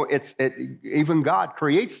 even God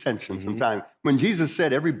creates tension sometimes. When Jesus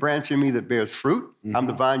said, every branch in me that bears fruit, I'm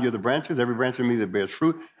the vine, you're the branches, every branch in me that bears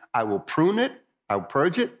fruit, I will prune it, I will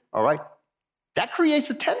purge it, all right? That creates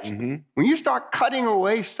a tension. Mm-hmm. When you start cutting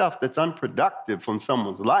away stuff that's unproductive from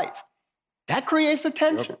someone's life, that creates a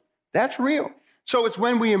tension. Yep. That's real. So it's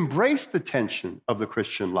when we embrace the tension of the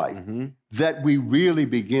Christian life that we really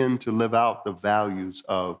begin to live out the values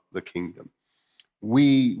of the kingdom.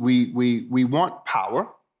 We want power,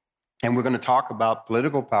 and we're going to talk about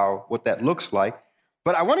political power, what that looks like.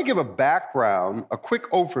 But I want to give a background, a quick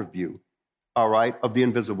overview, all right, of the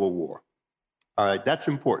invisible war. All right, that's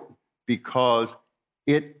important, because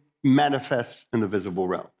it manifests in the visible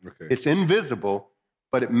realm. Okay. It's invisible,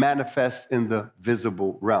 but it manifests in the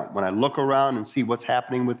visible realm. When I look around and see what's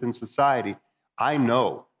happening within society, I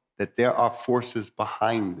know that there are forces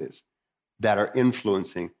behind this that are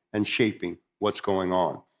influencing and shaping what's going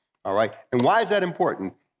on. All right? And why is that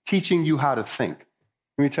important? Teaching you how to think.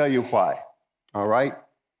 Let me tell you why. All right?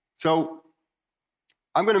 So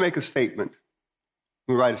I'm going to make a statement.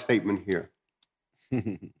 Let me write a statement here.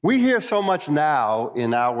 We hear so much now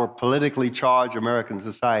in our politically charged American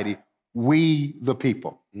society, we the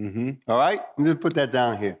people. All right? I'm going to put that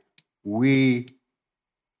down here. We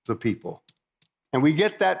the people. And we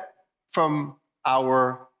get that from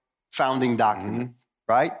our founding document,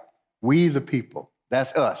 right? We the people.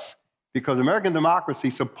 That's us. Because American democracy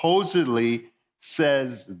supposedly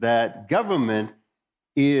says that government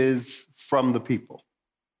is from the people.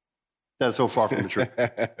 That's so far from the truth.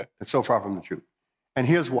 It's so far from the truth. And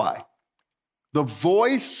here's why. The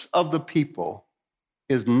voice of the people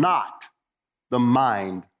is not the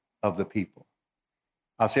mind of the people.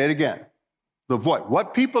 I'll say it again. The voice,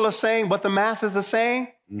 what people are saying, what the masses are saying,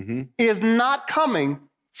 is not coming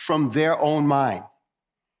from their own mind.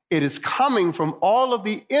 It is coming from all of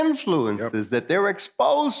the influences that they're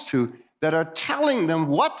exposed to that are telling them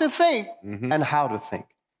what to think and how to think.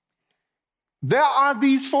 There are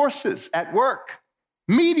these forces at work.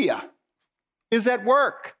 Media is at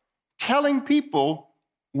work telling people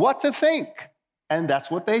what to think, and that's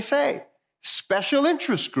what they say. Special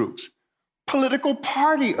interest groups, political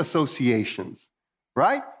party associations,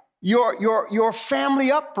 right? Your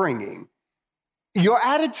family upbringing, your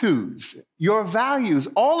attitudes, your values,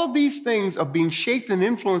 all of these things are being shaped and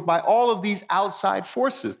influenced by all of these outside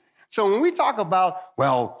forces. So when we talk about,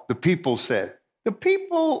 well, the people said,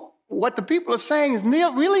 what the people are saying is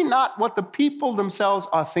really not what the people themselves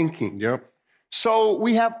are thinking. Yep. So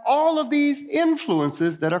we have all of these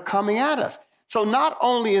influences that are coming at us. So not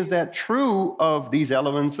only is that true of these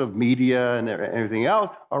elements of media and everything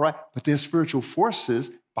else, all right, but there's spiritual forces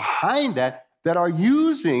behind that are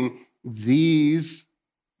using these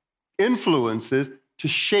influences to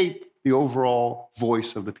shape the overall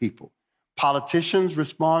voice of the people. Politicians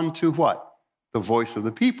respond to what? The voice of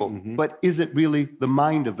the people. But is it really the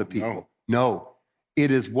mind of the people? No. It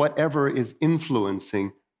is whatever is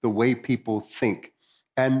influencing the way people think.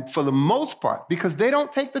 And for the most part, because they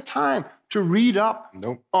don't take the time to read up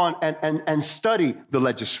on and study the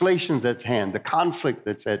legislations that's at hand, the conflict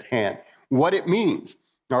that's at hand, what it means.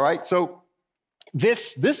 All right. So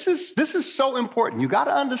this is so important. You got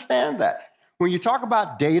to understand that. When you talk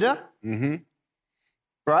about data,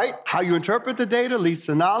 right? How you interpret the data leads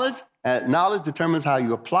to knowledge. Knowledge determines how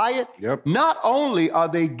you apply it. Yep. Not only are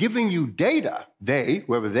they giving you data, they,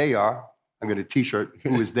 whoever they are, I'm going to t-shirt,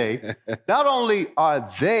 who is they? Not only are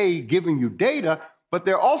they giving you data, but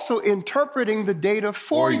they're also interpreting the data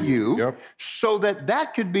for you so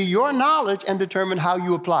that could be your knowledge and determine how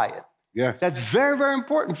you apply it. Yes. That's very, very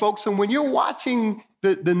important, folks. And when you're watching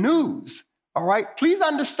the news, all right, please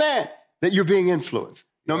understand that you're being influenced.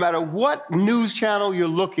 No matter what news channel you're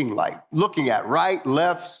looking at, right,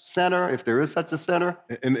 left, center, if there is such a center.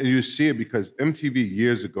 And you see it because MTV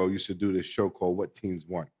years ago used to do this show called What Teens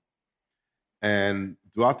Want. And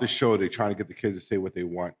throughout the show, they're trying to get the kids to say what they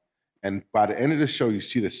want. And by the end of the show, you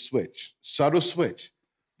see the switch, subtle switch,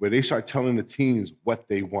 where they start telling the teens what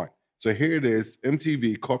they want. So here it is,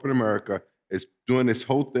 MTV, corporate America is doing this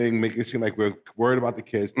whole thing, making it seem like we're worried about the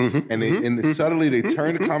kids. Subtly they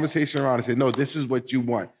turn the conversation around and say, no, this is what you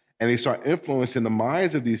want. And they start influencing the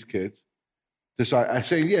minds of these kids to start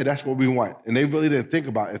saying, yeah, that's what we want. And they really didn't think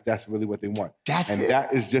about if that's really what they want. That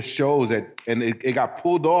is just shows that, and it got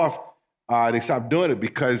pulled off. They stopped doing it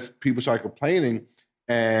because people started complaining.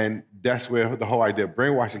 And that's where the whole idea of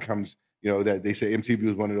brainwashing comes, that they say MTV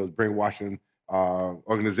was one of those brainwashing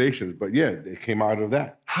organizations. But yeah, they came out of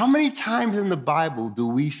that. How many times in the Bible do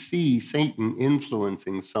we see Satan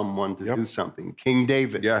influencing someone to do something? King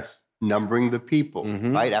David. Yes. Numbering the people,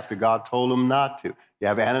 right? After God told him not to. You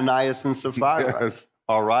have Ananias and Sapphira,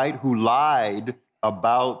 all right, who lied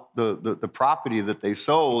about the property that they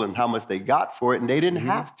sold and how much they got for it, and they didn't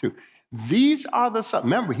have to. These are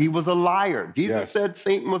remember, he was a liar. Jesus said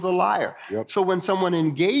Satan was a liar. So when someone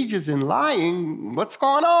engages in lying, what's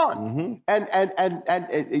going on?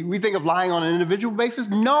 And we think of lying on an individual basis.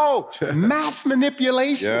 No, mass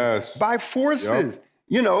manipulation by forces.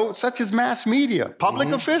 Such as mass media, public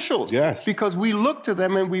officials. Yes. Because we look to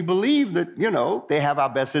them and we believe that, they have our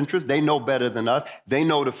best interest. They know better than us. They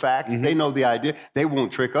know the facts. They know the idea. They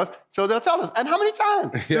won't trick us. So they'll tell us. And how many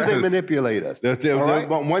times do they manipulate us? They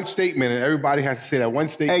want one statement, and everybody has to say that one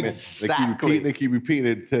statement. Exactly. They keep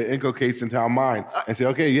repeating it to inculcate into our mind and say,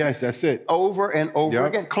 okay, yes, that's it. Over and over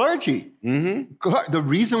again. Clergy. The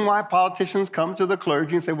reason why politicians come to the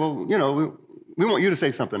clergy and say, well, we want you to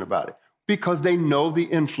say something about it. Because they know the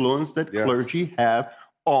influence that clergy have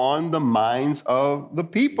on the minds of the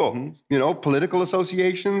people. Political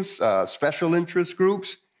associations, special interest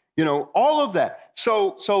groups, all of that.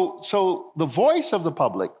 So the voice of the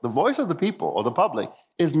public, the voice of the people or the public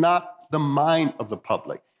is not the mind of the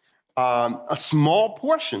public. A small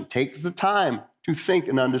portion takes the time to think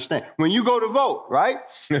and understand. When you go to vote, right?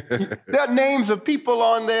 There are names of people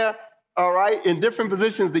on there, all right, in different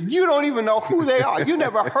positions that you don't even know who they are. You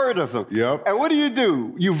never heard of them. And what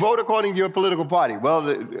do? You vote according to your political party. Well,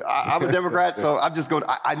 I'm a Democrat, so I'm just going,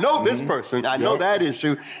 I know this person. I know that is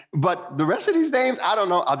true. But the rest of these names, I don't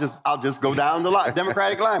know. I'll just go down the line.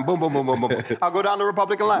 Democratic line, boom, boom, boom, boom, boom. I'll go down the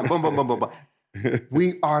Republican line, boom, boom, boom, boom, boom.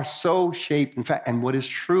 We are so shaped, in fact, and what is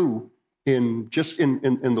true in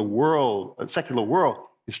the world, secular world,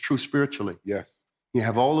 is true spiritually. Yes. You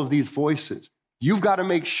have all of these voices. You've got to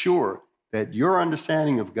make sure that your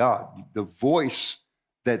understanding of God, the voice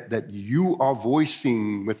that you are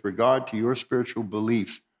voicing with regard to your spiritual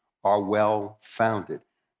beliefs, are well-founded.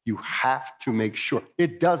 You have to make sure.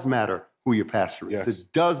 It does matter who your pastor is.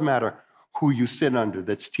 It does matter who you sit under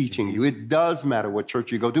that's teaching you. It does matter what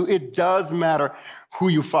church you go to. It does matter who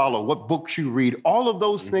you follow, what books you read. All of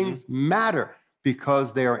those things matter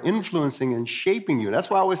because they are influencing and shaping you. That's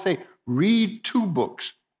why I always say, read 2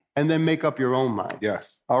 books and then make up your own mind.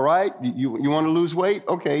 Yes. All right? You want to lose weight?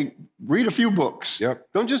 Okay, read a few books.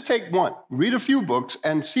 Don't just take one. Read a few books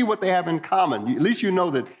and see what they have in common. At least you know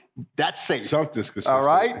that that's safe. Something's consistent. All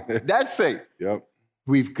right? That's safe.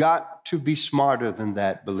 We've got to be smarter than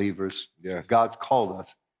that, believers. God's called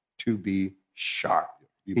us to be sharp.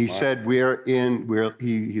 He said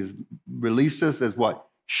he's released us as what?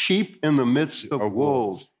 Sheep in the midst of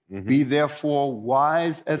wolves. Be therefore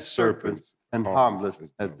wise as serpents and harmless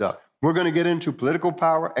as doves. We're going to get into political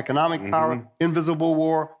power, economic power, invisible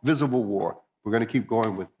war, visible war. We're going to keep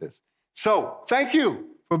going with this. So thank you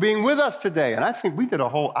for being with us today. And I think we did a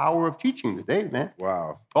whole hour of teaching today, man.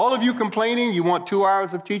 Wow. All of you complaining, you want 2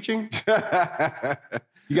 hours of teaching?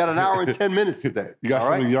 You got an hour and 10 minutes today. You got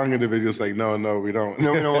some young individuals like, no, we don't.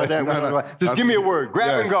 No, we don't want that. Just give me a word.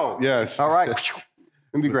 Grab and go. Yes. All right.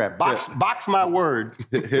 Let me grab. Box my word.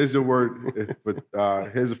 Here's the word.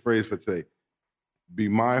 Here's a phrase for today. Be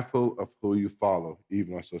mindful of who you follow,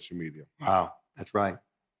 even on social media. Wow, that's right.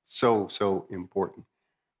 So important.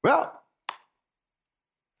 Well,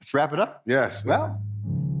 let's wrap it up. Yes. Well,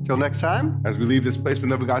 till next time. As we leave this place with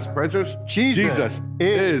never God's presence, Jesus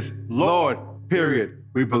is Lord, period.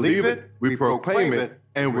 We believe it, we proclaim it,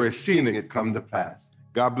 and we're seeing it come to pass.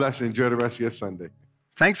 God bless and enjoy the rest of your Sunday.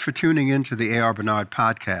 Thanks for tuning in to the A.R. Bernard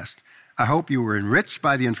podcast. I hope you were enriched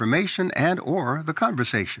by the information and or the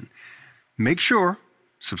conversation. Make sure,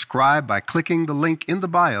 subscribe by clicking the link in the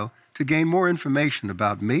bio to gain more information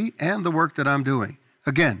about me and the work that I'm doing.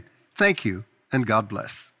 Again, thank you and God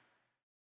bless.